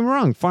 And don't get me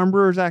wrong, Farm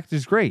Brewers Act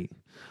is great.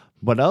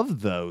 But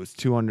of those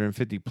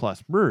 250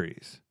 plus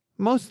breweries,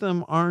 most of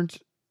them aren't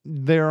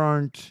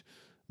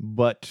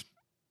but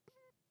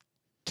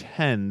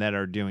 10 that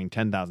are doing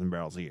 10,000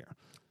 barrels a year.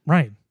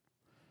 Right.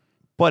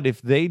 But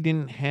if they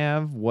didn't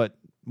have what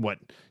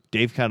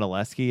Dave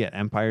Kotaleski at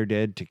Empire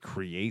did to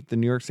create the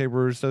New York State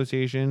Brewers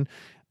Association,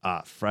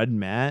 Fred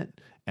Matt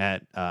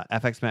at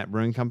FX Matt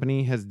Brewing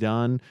Company has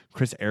done,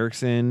 Chris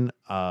Erickson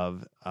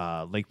of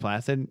Lake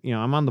Placid,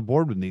 I'm on the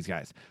board with these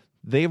guys.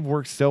 They've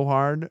worked so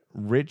hard.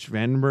 Rich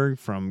Vandenberg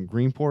from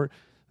Greenport,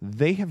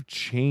 they have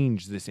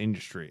changed this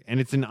industry, and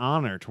it's an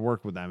honor to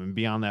work with them and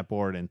be on that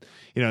board. And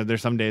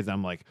there's some days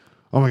I'm like,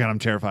 oh my God, I'm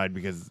terrified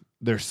because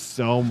there's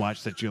so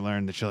much that you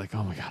learn that you're like,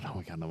 oh my God.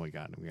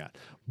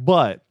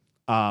 But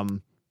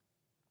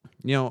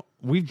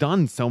we've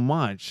done so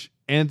much,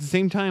 and at the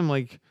same time,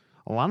 like,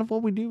 a lot of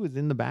what we do is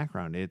in the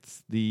background.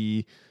 It's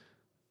the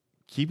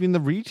keeping the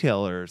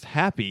retailers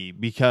happy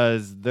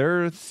because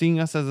they're seeing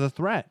us as a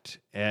threat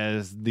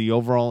as the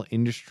overall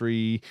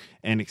industry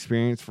and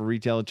experience for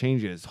retail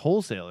changes.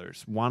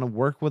 Wholesalers want to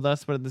work with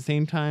us, but at the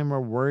same time are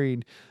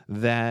worried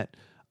that,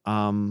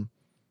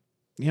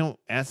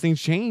 as things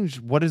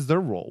change, what is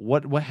their role?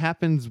 What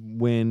happens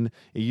when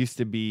it used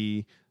to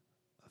be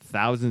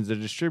thousands of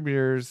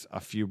distributors,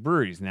 a few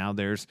breweries? Now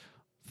there's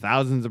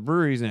thousands of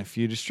breweries and a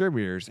few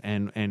distributors,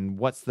 and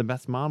what's the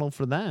best model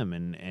for them?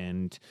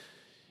 And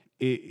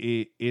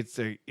it's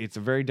a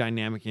very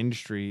dynamic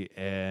industry,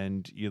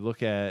 and you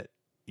look at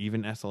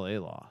even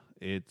SLA law.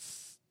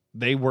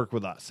 They work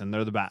with us, and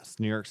they're the best.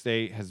 New York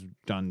State has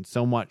done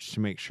so much to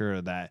make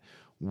sure that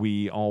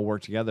we all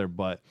work together,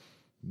 but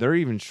they're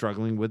even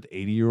struggling with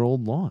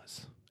 80-year-old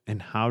laws.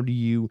 And how do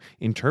you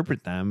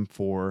interpret them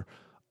for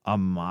a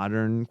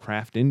modern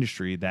craft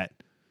industry that,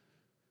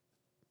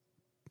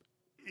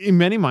 in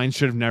many minds,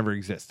 should have never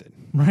existed?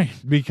 Right.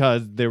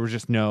 Because there was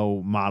just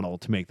no model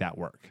to make that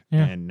work.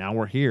 Yeah. And now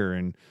we're here,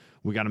 and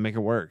we got to make it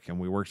work, and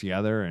we work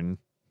together and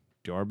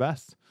do our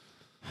best.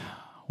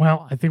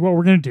 Well, I think what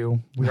we're going to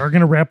do, we are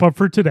going to wrap up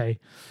for today.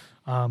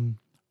 And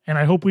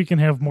I hope we can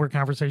have more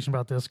conversation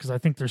about this, because I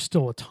think there's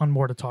still a ton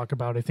more to talk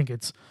about. I think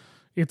it's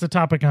a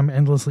topic I'm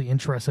endlessly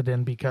interested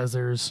in, because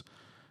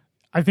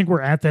I think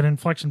we're at that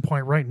inflection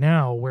point right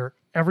now where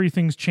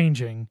everything's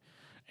changing,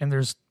 and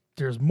there's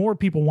more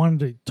people wanting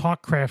to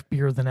talk craft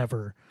beer than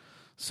ever.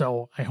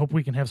 So I hope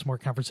we can have some more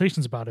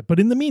conversations about it.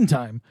 But in the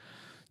meantime,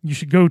 you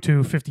should go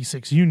to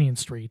 56 Union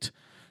Street,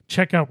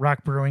 check out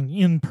Rock Brewing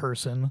in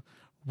person,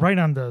 right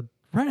on the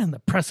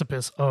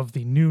precipice of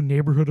the new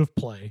neighborhood of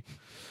play.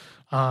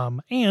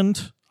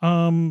 And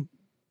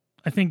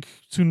I think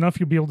soon enough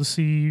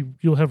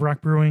you'll have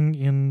Rock Brewing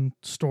in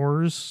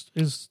stores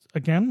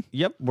again.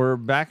 Yep, we're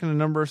back in a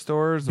number of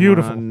stores.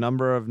 Beautiful. We're on a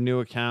number of new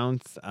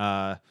accounts.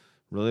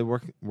 Really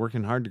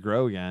working hard to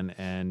grow again,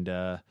 and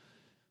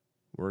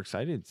we're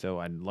excited. So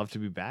I'd love to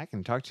be back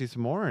and talk to you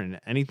some more, and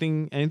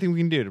anything we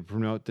can do to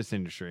promote this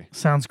industry.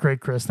 Sounds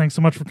great, Chris. Thanks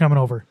so much for coming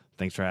over.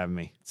 Thanks for having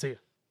me. See you.